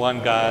believe in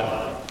one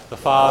God, the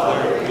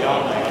Father, the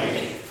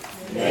Almighty,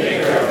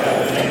 maker of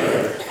heaven and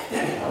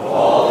earth, of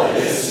all that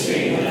is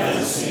seen and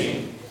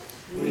unseen.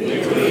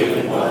 We believe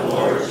in one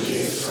Lord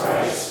Jesus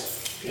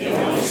Christ, the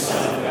only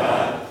Son of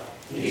God,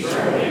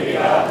 eternally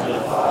begotten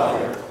of the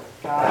Father,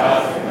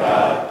 God from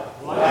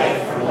God, light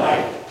from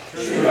light,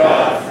 true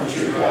God from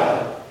true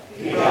God,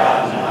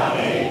 begotten, not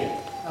made,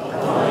 of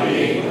one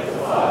being with the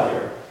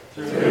Father.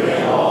 Through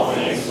him all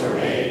things were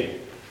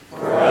made.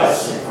 For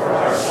us and for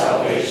our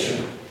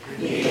salvation,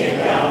 he came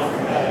down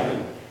from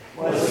heaven,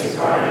 was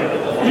incarnate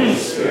of the Holy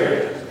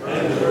Spirit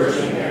and the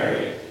Virgin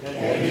Mary,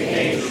 and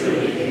became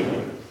truly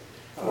human.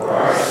 For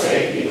our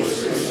sake he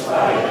was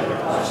crucified under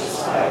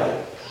Pontius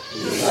Pilate.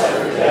 He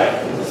suffered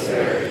death and was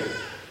buried.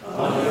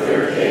 On the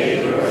third day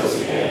he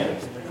rose again,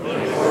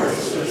 in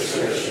accordance with the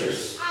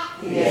Scriptures.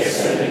 He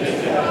ascended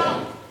into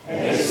heaven,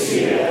 and is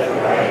seated at the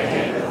right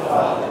hand of the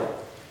Father.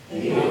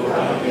 He will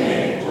come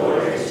again in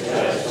glory to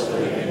judge the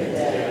living and the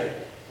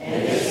dead,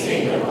 and his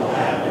kingdom will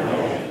have no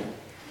end.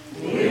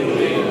 We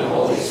believe in the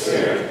Holy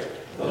Spirit,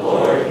 the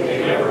Lord, the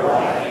giver of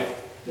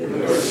life,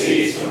 who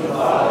proceeds from the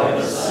Father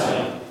and the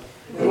Son,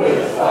 who with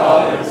the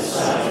Father and the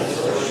Son is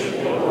worshipped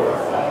and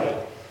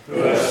glorified, who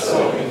has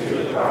spoken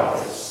through the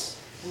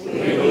prophets. We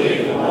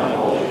believe in one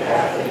holy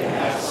Catholic and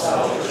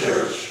Apostolic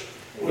Church.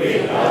 We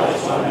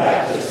acknowledge one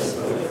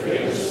baptism for the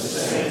forgiveness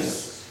of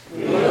sins.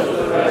 We look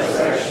for the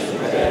resurrection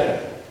of the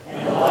dead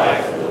and the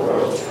life of the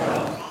world to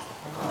come.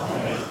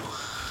 Amen.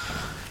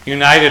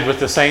 United with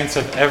the saints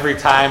of every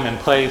time and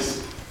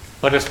place,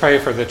 let us pray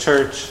for the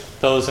church,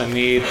 those in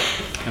need,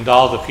 and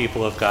all the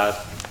people of God.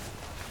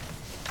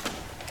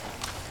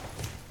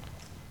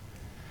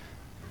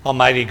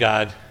 Almighty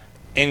God,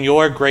 in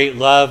your great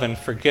love and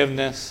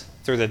forgiveness,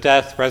 through the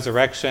death,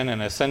 resurrection,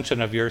 and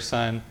ascension of your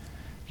Son,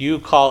 you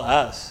call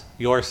us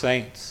your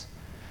saints.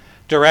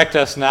 Direct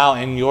us now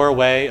in your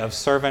way of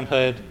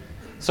servanthood,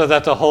 so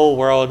that the whole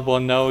world will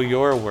know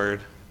your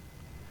word.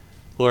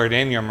 Lord,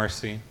 in your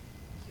mercy.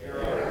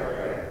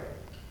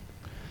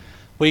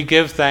 We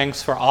give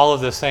thanks for all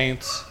of the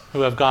saints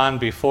who have gone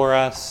before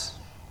us.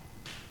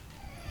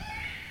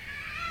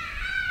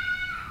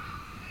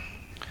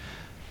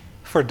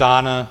 For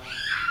Donna,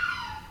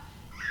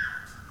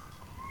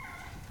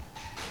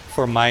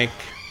 for Mike,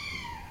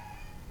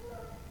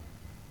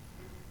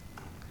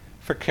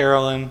 for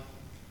Carolyn,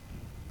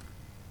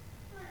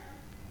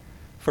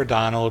 for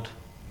Donald,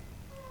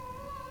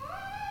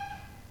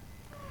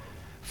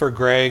 for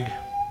Greg,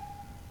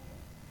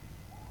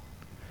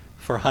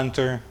 for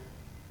Hunter,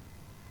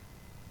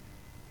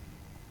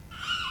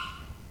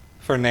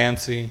 for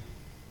Nancy,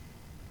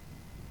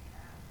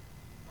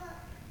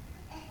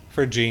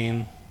 for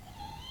Jean,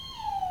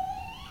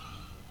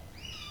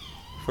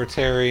 for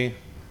Terry,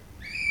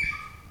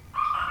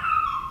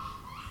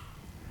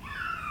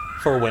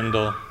 for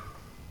Wendell.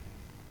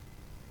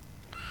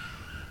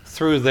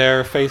 Through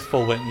their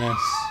faithful witness,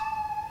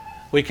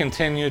 we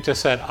continue to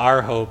set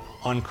our hope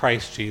on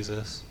Christ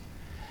Jesus.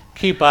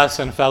 Keep us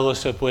in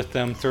fellowship with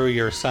them through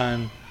your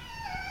Son,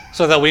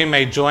 so that we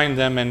may join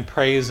them in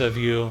praise of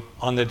you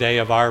on the day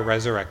of our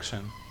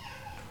resurrection.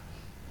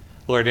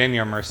 Lord, in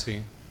your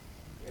mercy.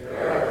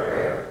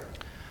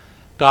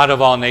 God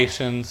of all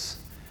nations,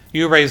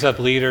 you raise up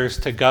leaders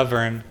to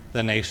govern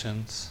the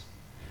nations.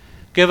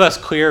 Give us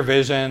clear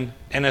vision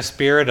and a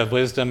spirit of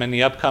wisdom in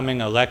the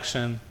upcoming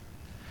election,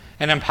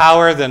 and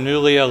empower the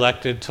newly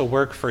elected to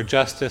work for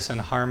justice and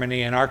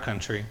harmony in our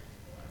country.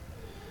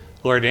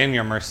 Lord, in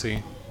your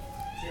mercy.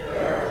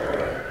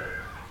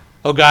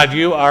 O God,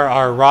 you are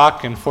our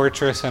rock and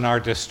fortress in our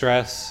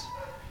distress.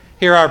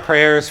 Hear our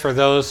prayers for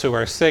those who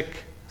are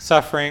sick,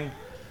 suffering,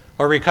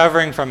 or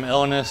recovering from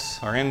illness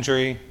or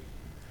injury,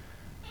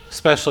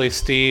 especially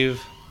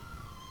Steve,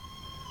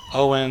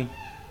 Owen,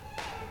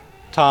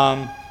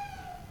 Tom,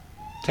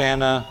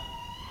 Tana,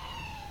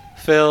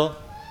 Phil,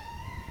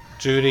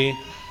 Judy,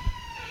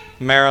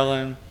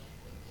 Marilyn,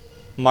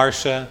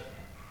 Marcia,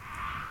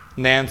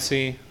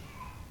 Nancy,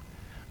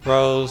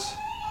 Rose,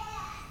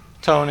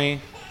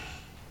 Tony,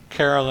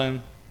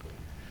 Carolyn,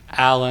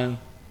 Alan,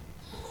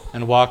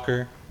 and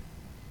Walker.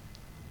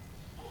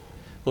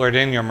 Lord,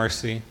 in your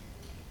mercy.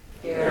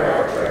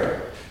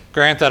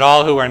 Grant that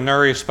all who are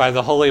nourished by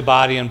the holy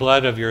body and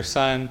blood of your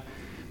Son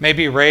may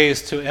be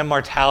raised to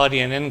immortality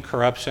and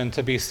incorruption,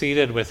 to be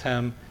seated with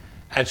him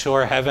at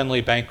your heavenly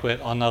banquet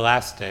on the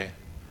last day.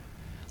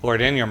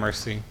 Lord, in your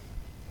mercy.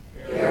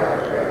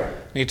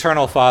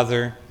 Eternal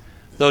Father,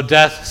 though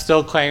death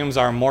still claims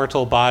our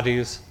mortal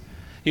bodies,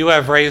 you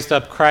have raised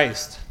up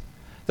Christ,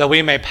 that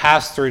we may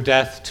pass through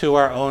death to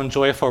our own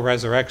joyful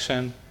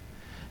resurrection,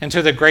 and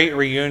to the great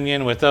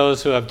reunion with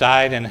those who have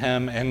died in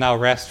him and now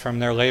rest from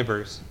their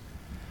labors.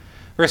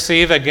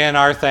 Receive again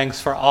our thanks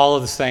for all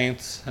of the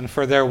saints and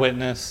for their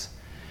witness,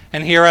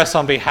 and hear us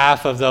on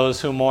behalf of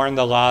those who mourn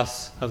the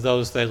loss of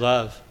those they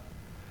love.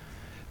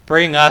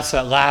 Bring us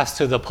at last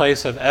to the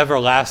place of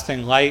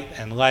everlasting light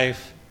and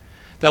life,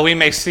 that we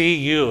may see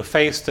you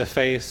face to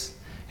face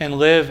and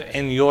live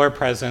in your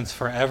presence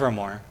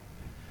forevermore.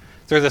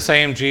 Through the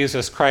same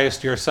Jesus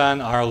Christ, your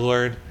Son, our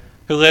Lord,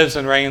 who lives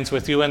and reigns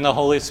with you in the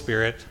Holy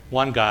Spirit,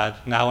 one God,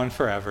 now and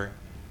forever.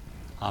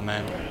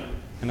 Amen.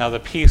 And now the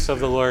peace of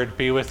the Lord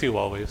be with you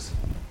always.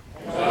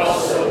 And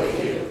also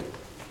with you.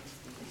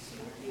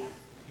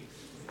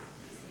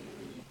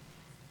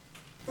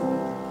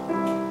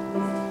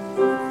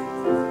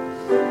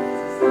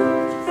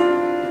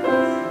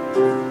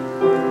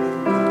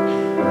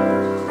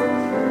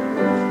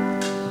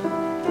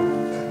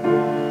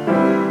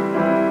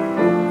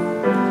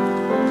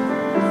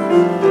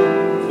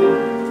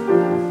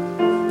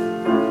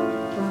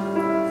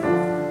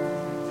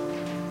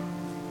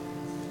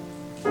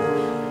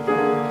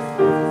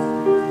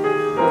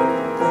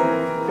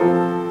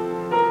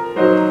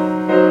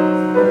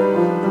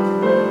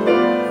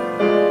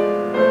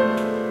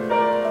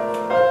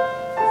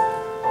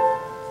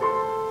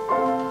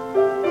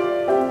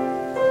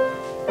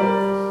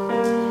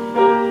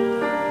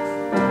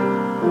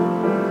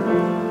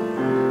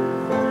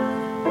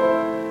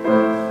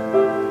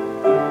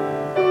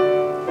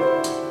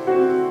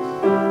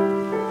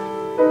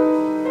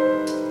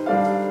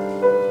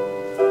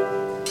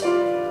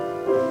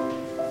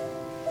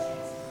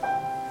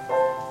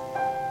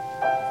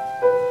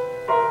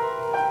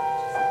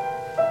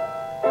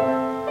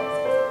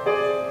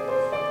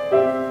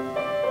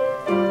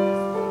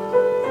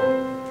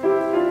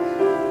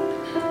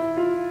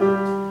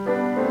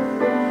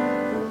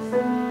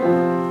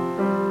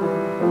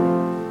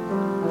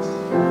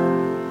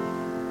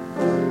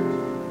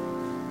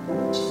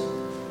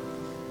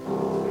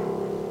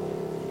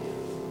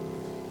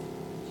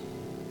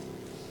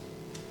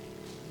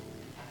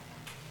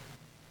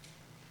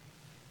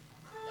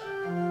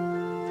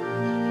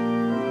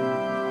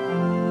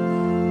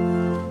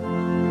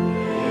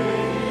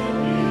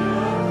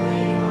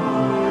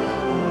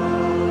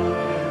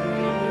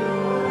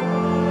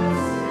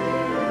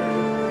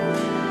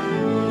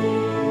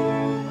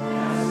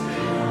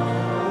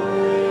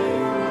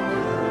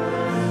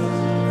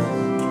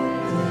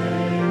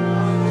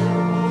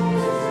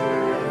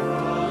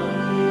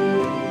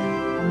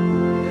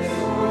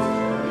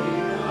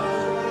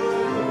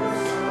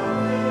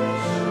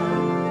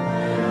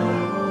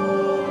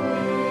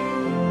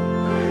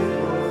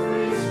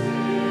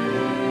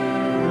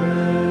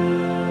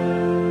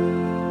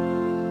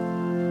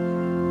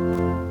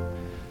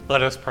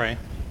 Let us pray.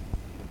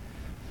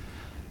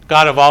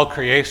 God of all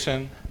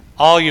creation,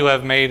 all you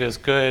have made is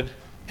good,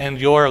 and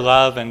your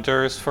love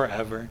endures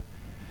forever.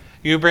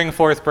 You bring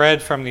forth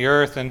bread from the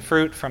earth and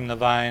fruit from the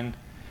vine.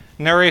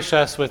 Nourish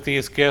us with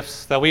these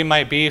gifts, that we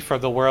might be for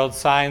the world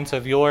signs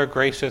of your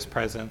gracious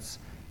presence.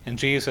 In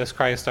Jesus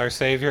Christ, our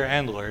Savior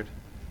and Lord.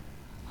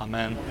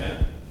 Amen.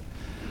 Amen.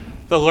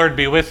 The Lord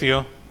be with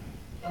you.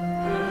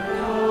 And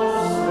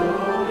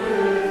also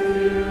with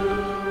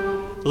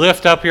you.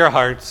 Lift up your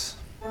hearts.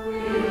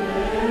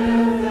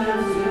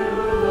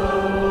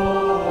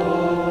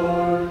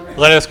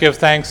 Let us give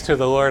thanks to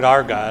the Lord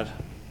our God.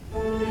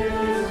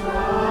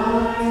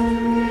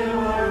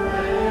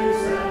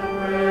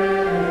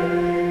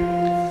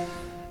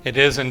 It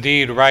is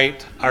indeed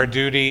right, our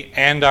duty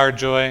and our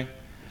joy,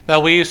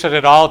 that we should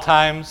at all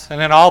times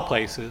and in all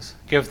places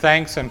give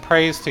thanks and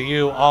praise to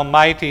you,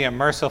 Almighty and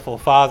merciful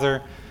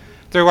Father,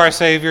 through our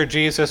Savior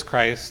Jesus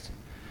Christ.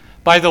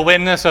 By the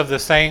witness of the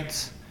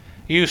saints,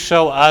 you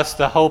show us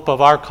the hope of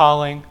our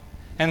calling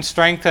and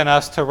strengthen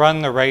us to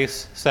run the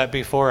race set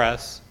before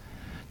us,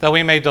 that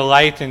we may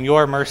delight in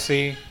your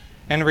mercy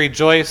and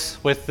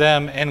rejoice with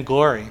them in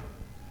glory.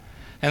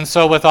 And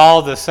so with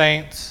all the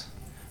saints,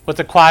 with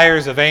the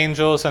choirs of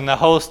angels and the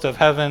host of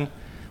heaven,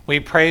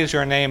 we praise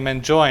your name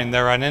and join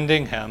their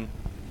unending hymn.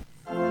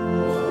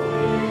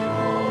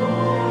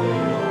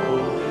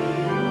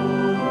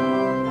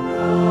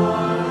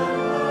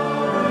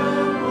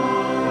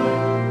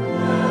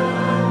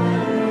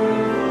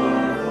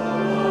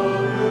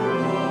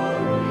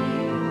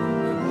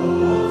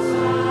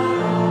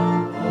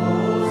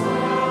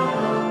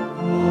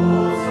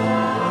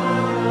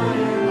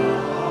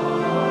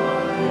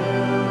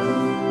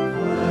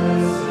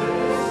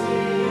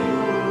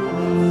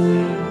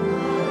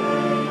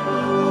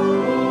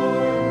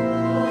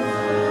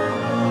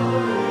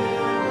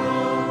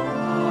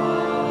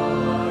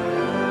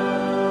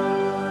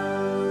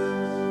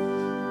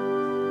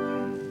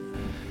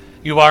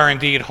 You are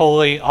indeed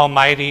holy,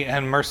 almighty,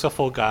 and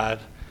merciful God.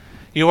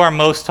 You are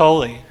most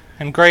holy,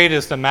 and great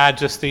is the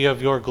majesty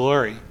of your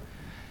glory.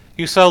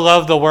 You so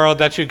loved the world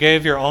that you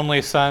gave your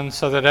only Son,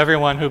 so that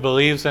everyone who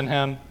believes in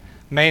him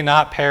may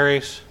not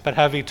perish, but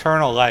have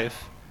eternal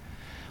life.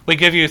 We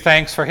give you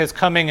thanks for his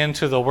coming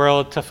into the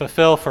world to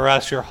fulfill for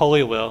us your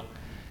holy will,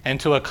 and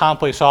to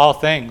accomplish all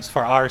things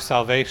for our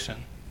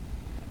salvation.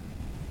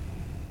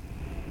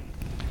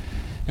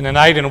 In the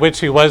night in which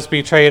he was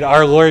betrayed,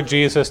 our Lord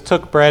Jesus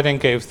took bread and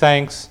gave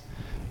thanks,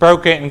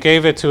 broke it and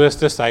gave it to his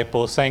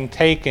disciples, saying,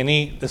 "Take and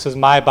eat, this is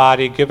my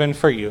body given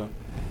for you.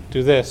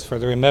 Do this for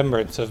the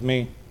remembrance of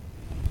me."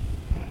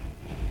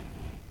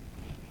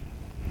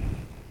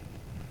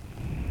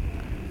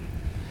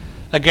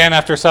 Again,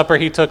 after supper,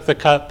 he took the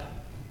cup,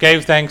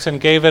 gave thanks, and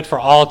gave it for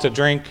all to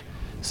drink,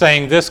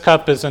 saying, "This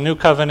cup is a new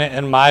covenant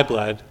in my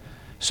blood,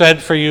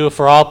 shed for you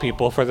for all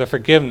people for the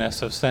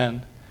forgiveness of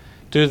sin.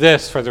 Do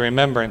this for the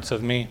remembrance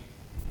of me."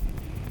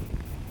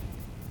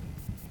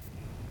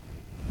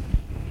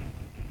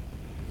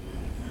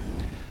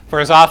 For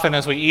as often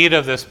as we eat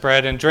of this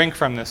bread and drink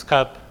from this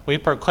cup, we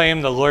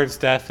proclaim the Lord's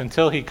death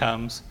until he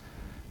comes.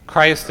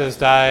 Christ has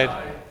died,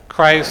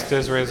 Christ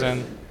is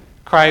risen,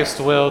 Christ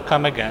will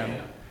come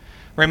again.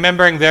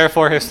 Remembering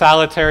therefore his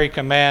solitary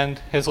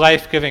command, his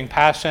life-giving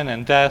passion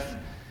and death,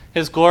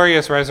 his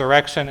glorious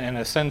resurrection and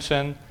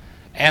ascension,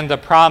 and the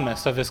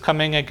promise of his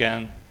coming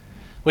again,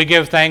 we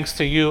give thanks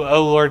to you,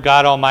 O Lord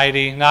God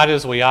Almighty, not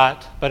as we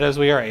ought, but as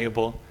we are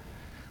able.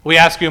 We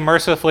ask you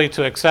mercifully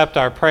to accept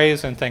our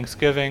praise and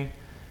thanksgiving,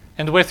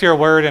 and with your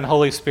word and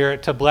Holy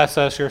Spirit to bless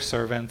us, your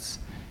servants,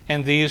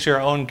 and these your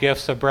own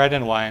gifts of bread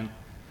and wine,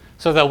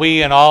 so that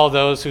we and all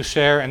those who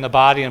share in the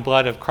body and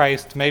blood of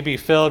Christ may be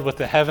filled with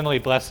the heavenly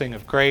blessing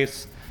of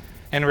grace,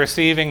 and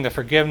receiving the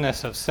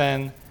forgiveness of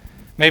sin,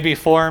 may be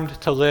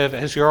formed to live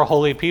as your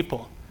holy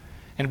people,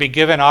 and be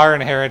given our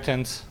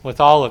inheritance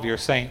with all of your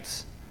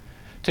saints.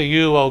 To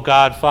you, O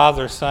God,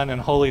 Father, Son,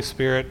 and Holy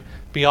Spirit,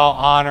 be all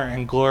honor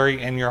and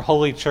glory in your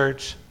holy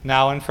church,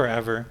 now and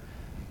forever.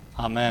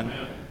 Amen.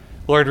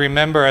 Lord,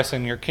 remember us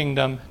in your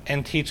kingdom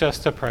and teach us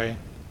to pray.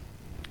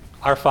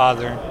 Our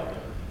Father,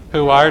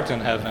 who art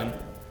in heaven,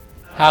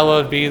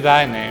 hallowed be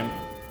thy name.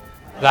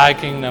 Thy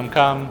kingdom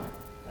come,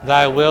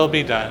 thy will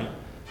be done,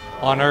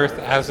 on earth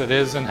as it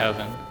is in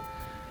heaven.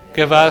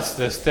 Give us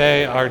this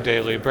day our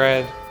daily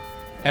bread,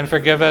 and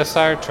forgive us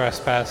our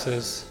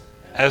trespasses,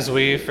 as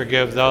we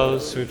forgive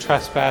those who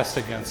trespass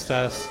against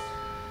us.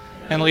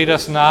 And lead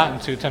us not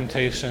into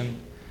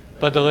temptation,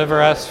 but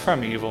deliver us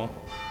from evil.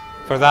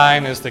 For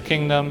thine is the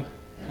kingdom,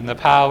 and the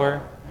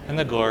power, and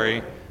the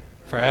glory,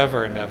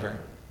 forever and ever.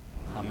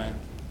 Amen.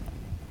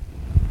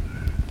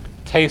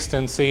 Taste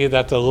and see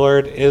that the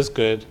Lord is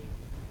good.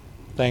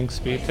 Thanks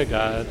be to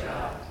God.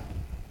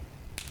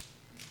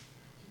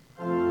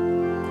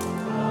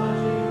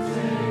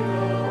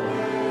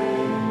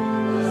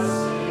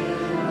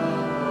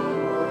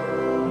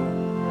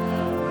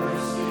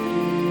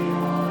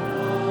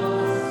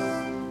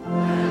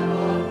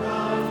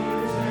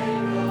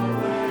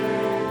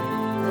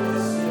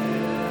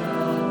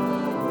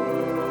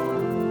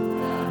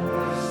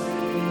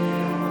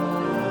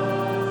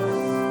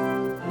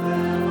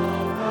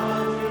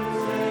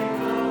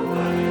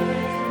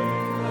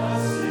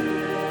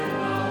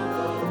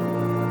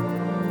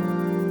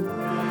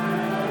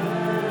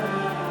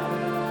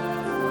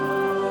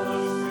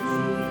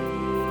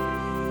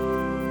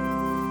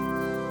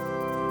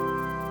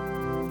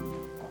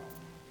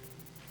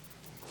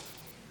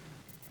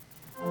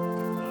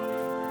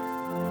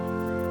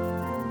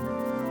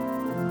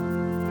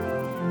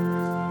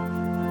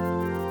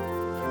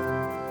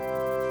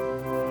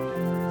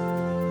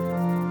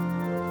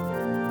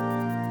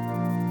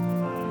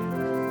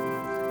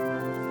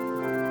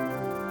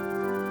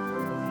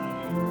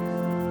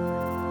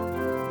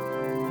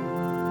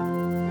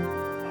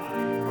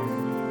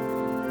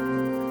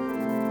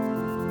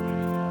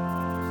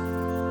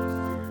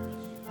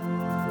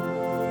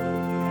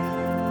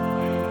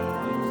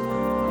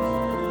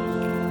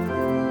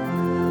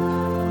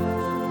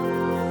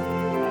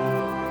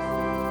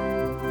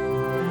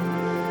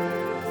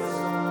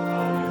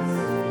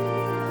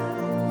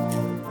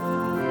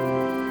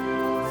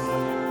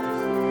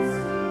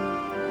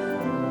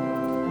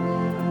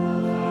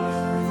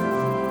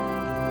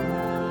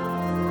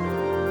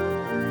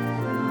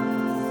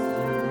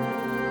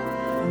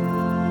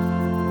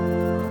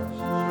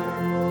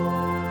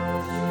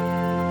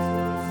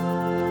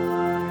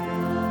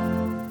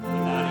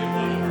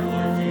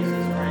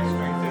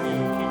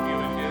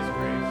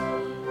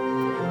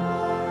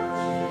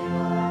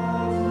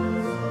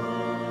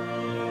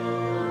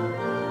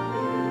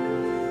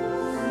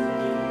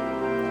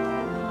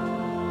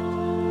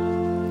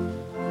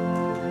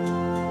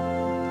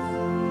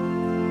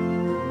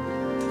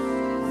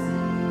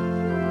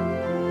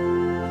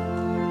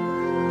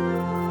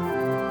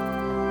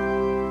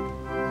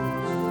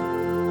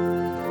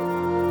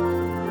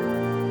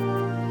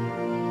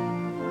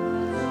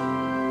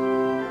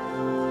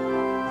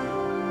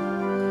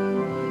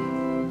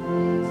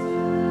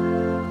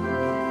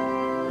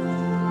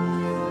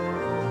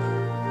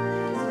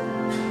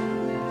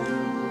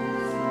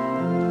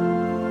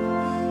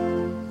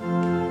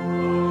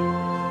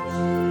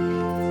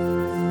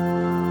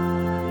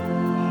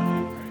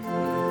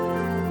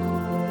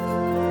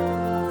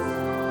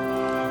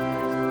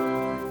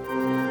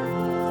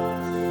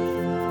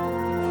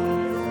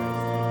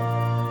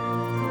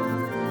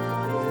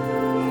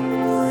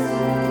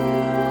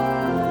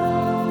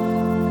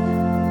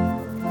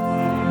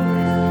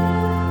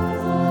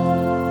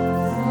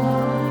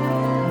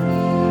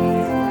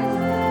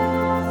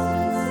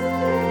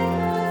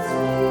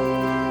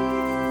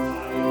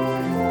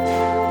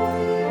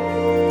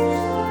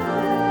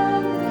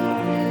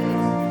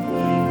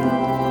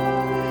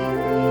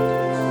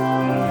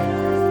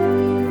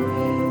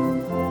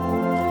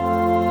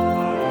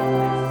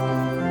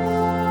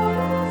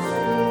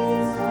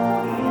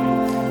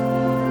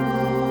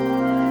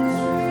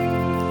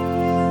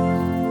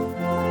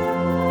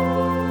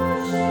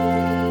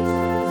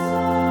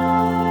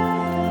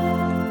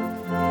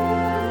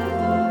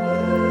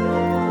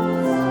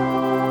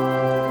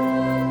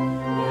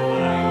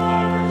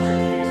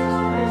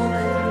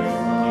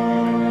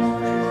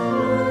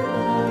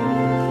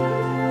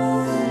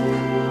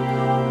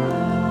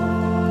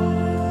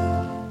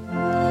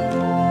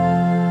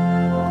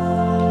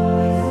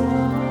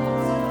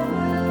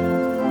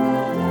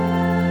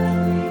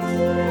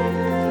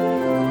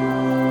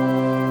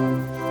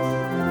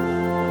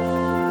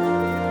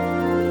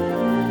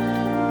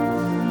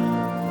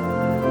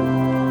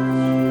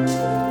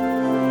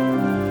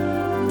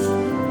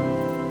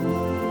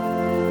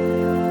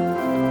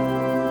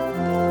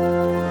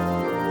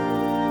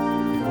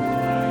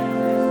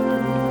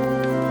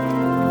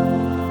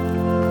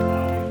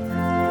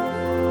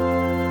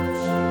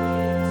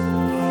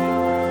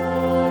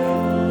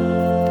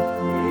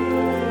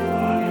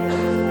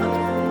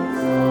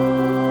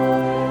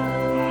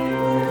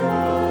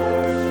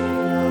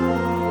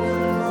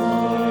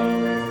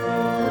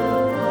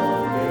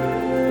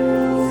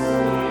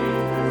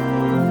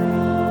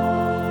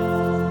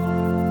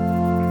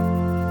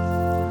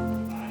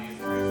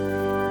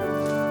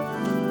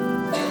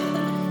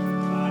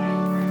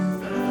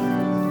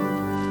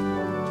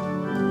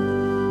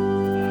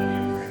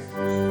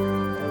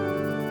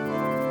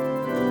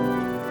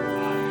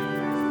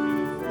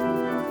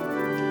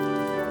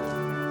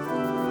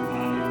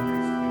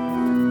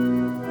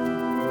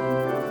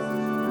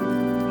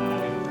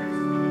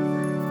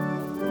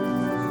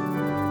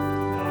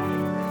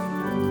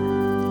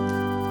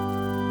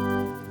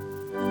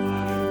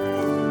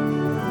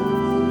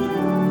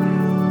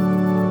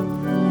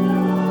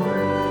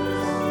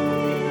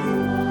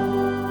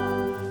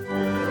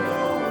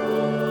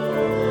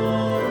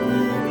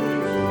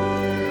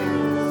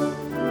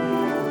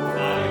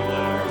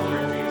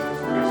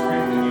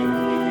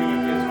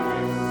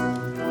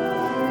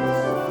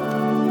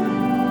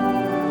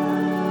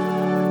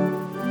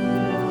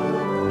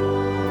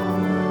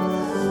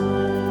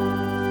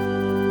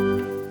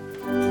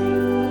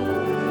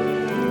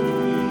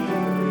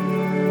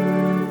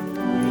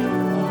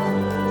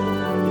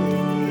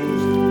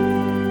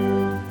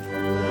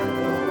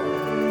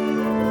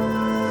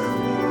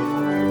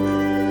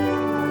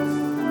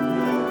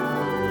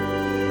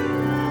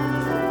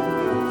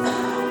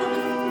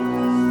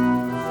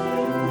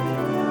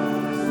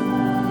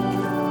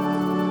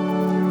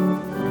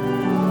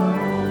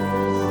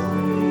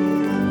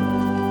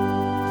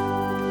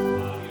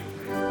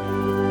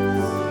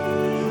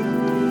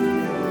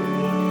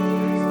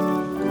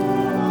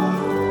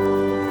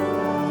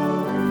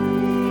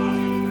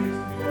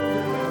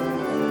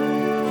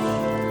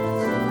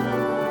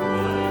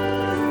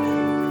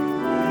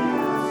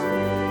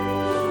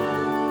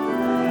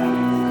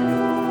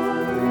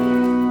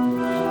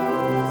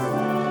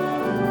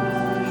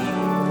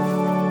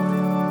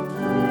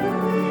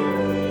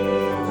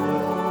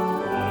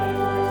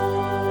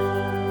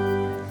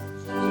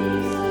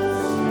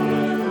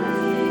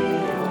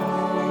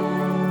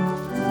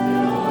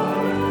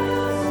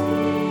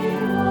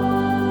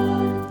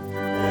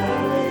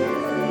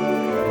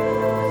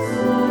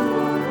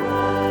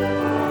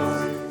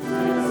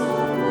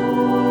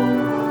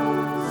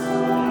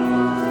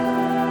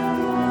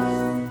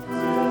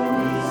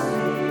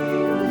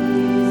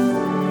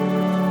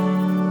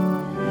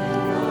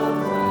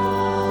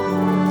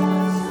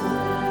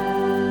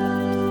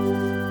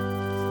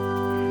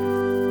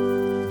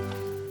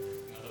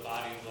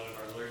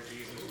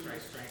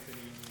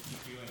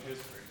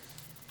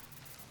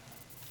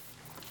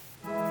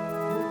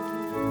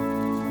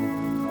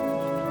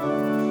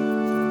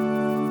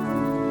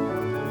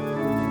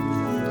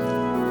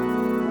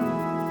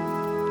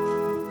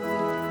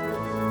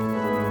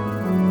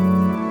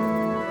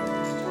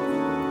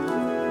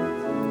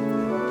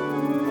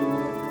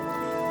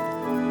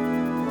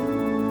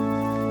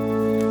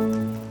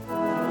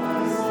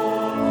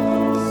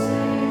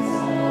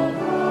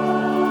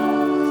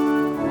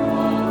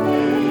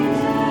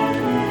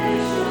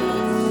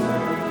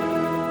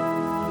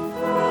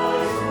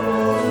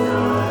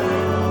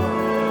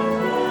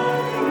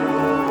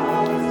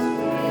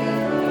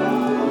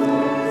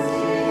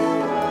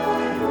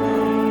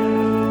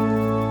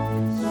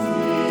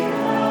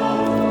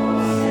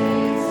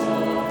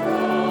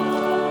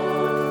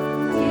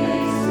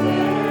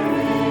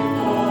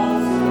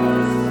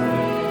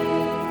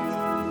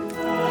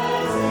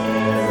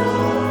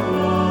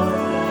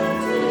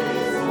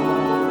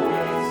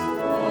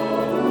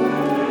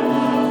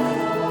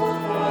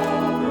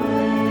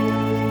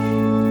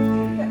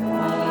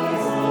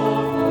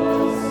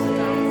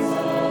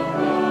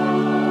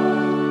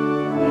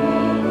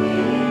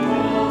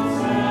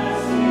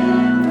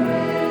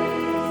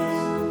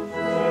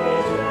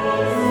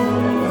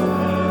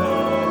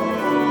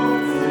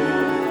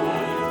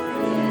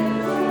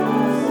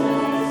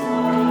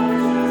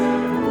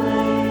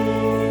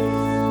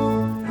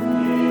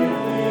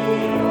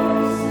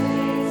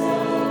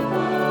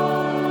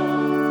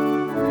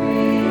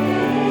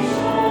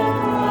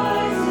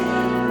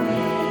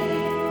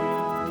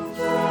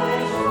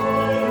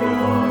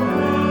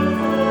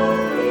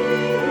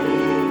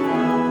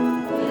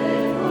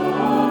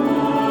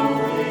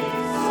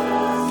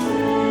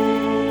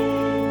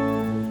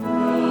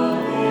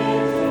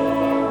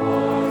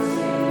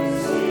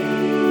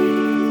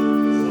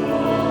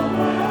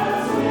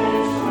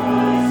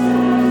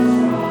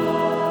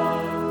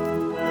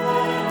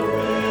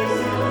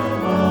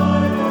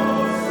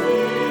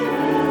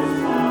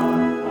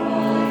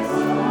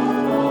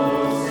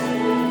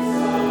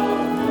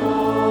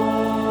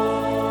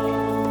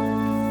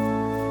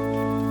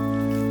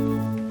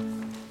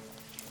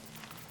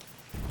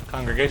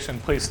 Congregation,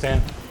 please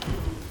stand.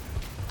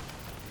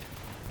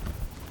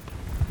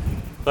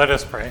 Let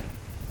us pray.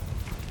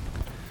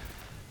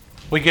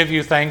 We give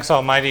you thanks,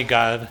 Almighty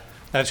God,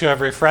 that you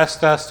have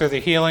refreshed us through the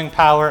healing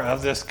power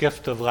of this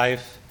gift of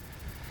life.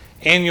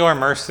 In your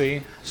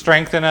mercy,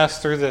 strengthen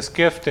us through this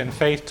gift in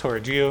faith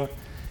toward you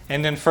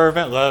and in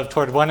fervent love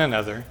toward one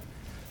another,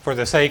 for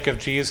the sake of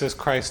Jesus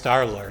Christ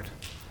our Lord.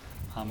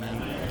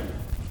 Amen.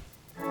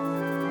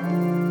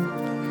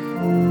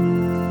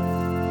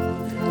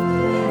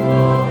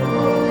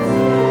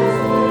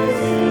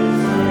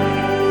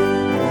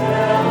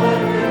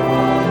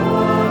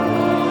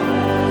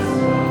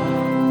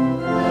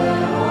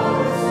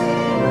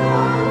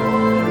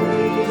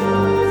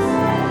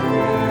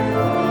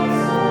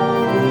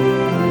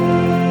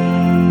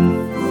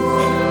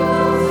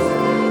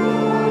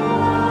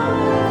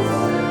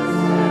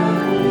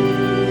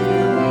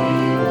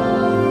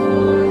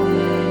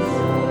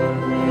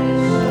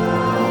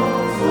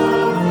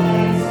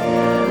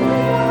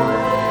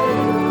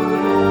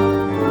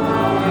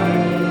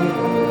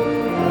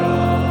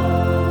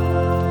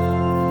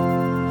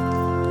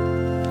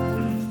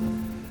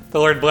 The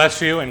Lord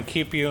bless you and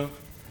keep you.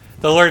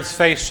 The Lord's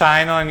face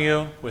shine on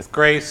you with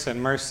grace and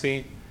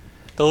mercy.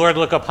 The Lord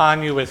look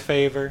upon you with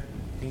favor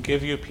and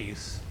give you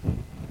peace.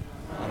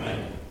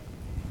 Amen.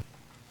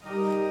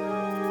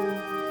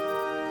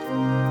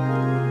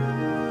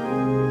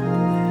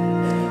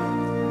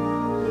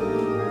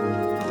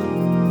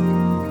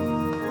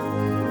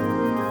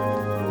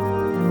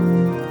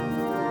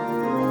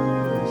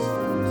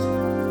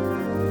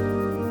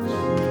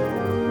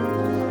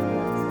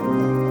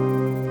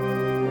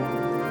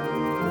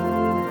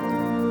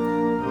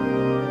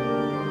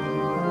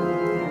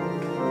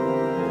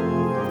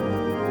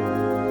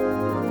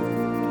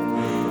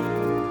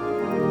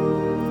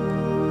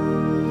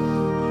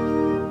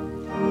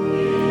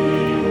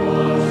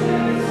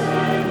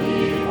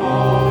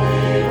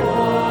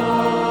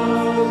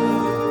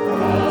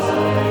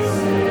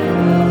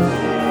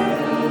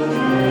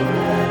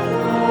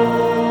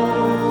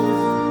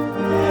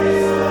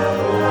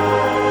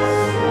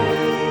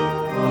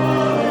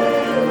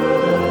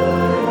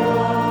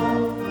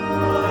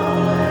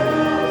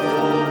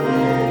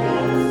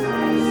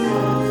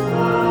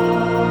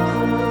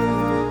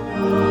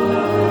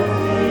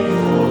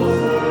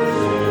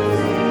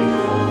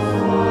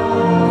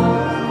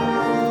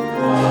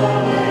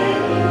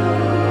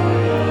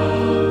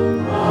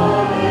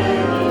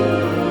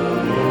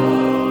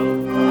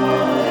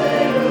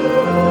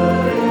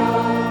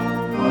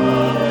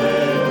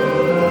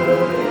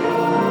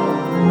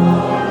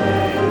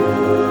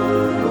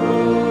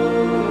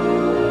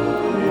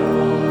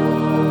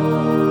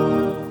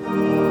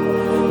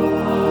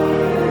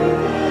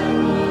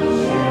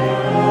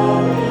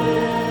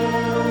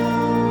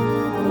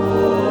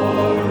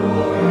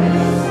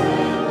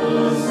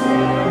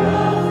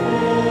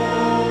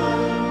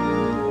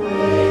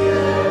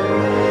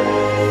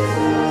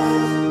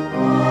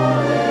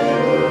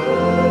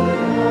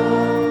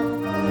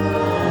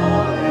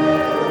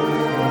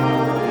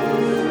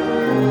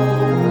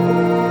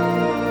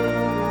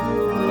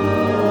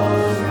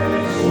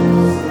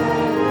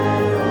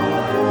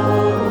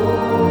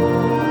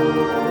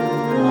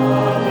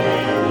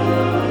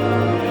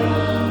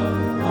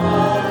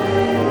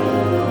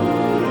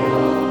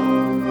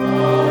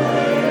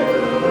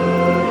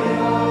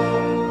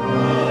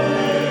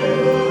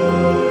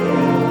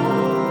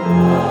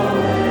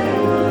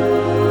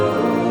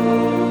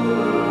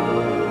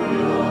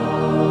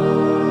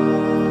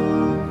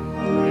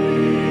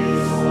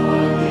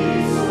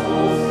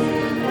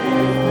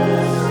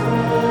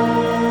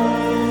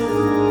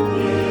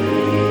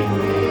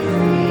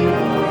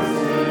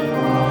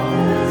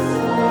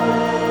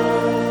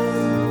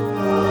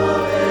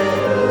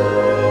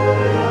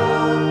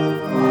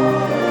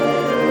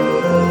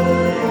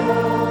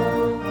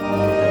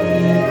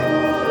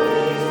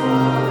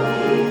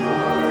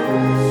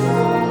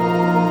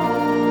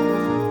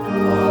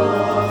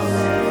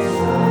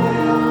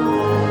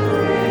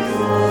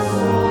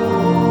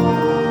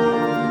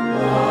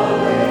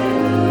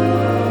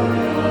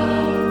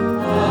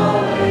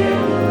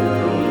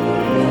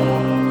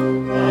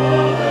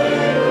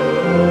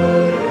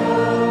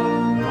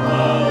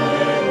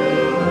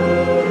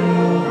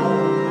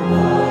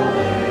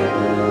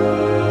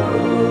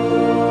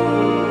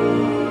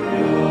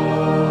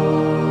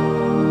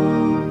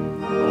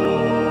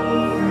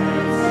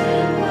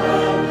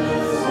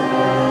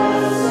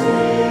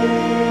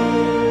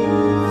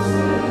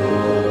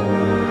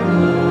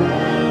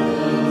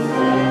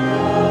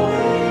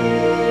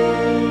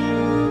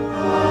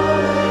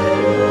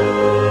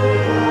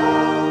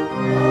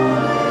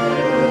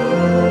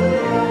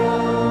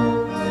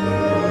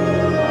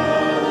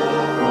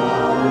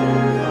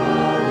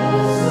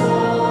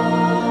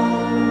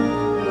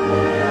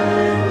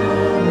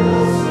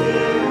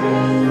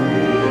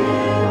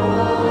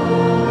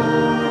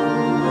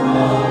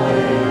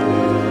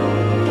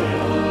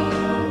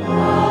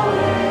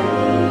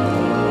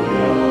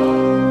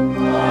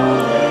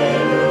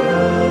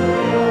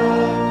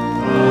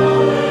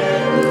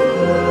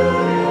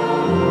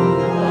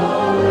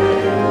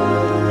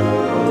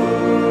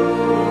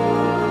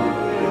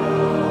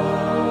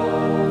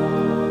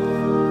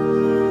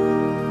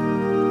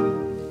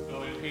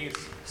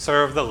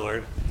 of the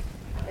Lord.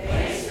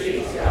 Thanks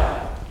be to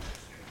God.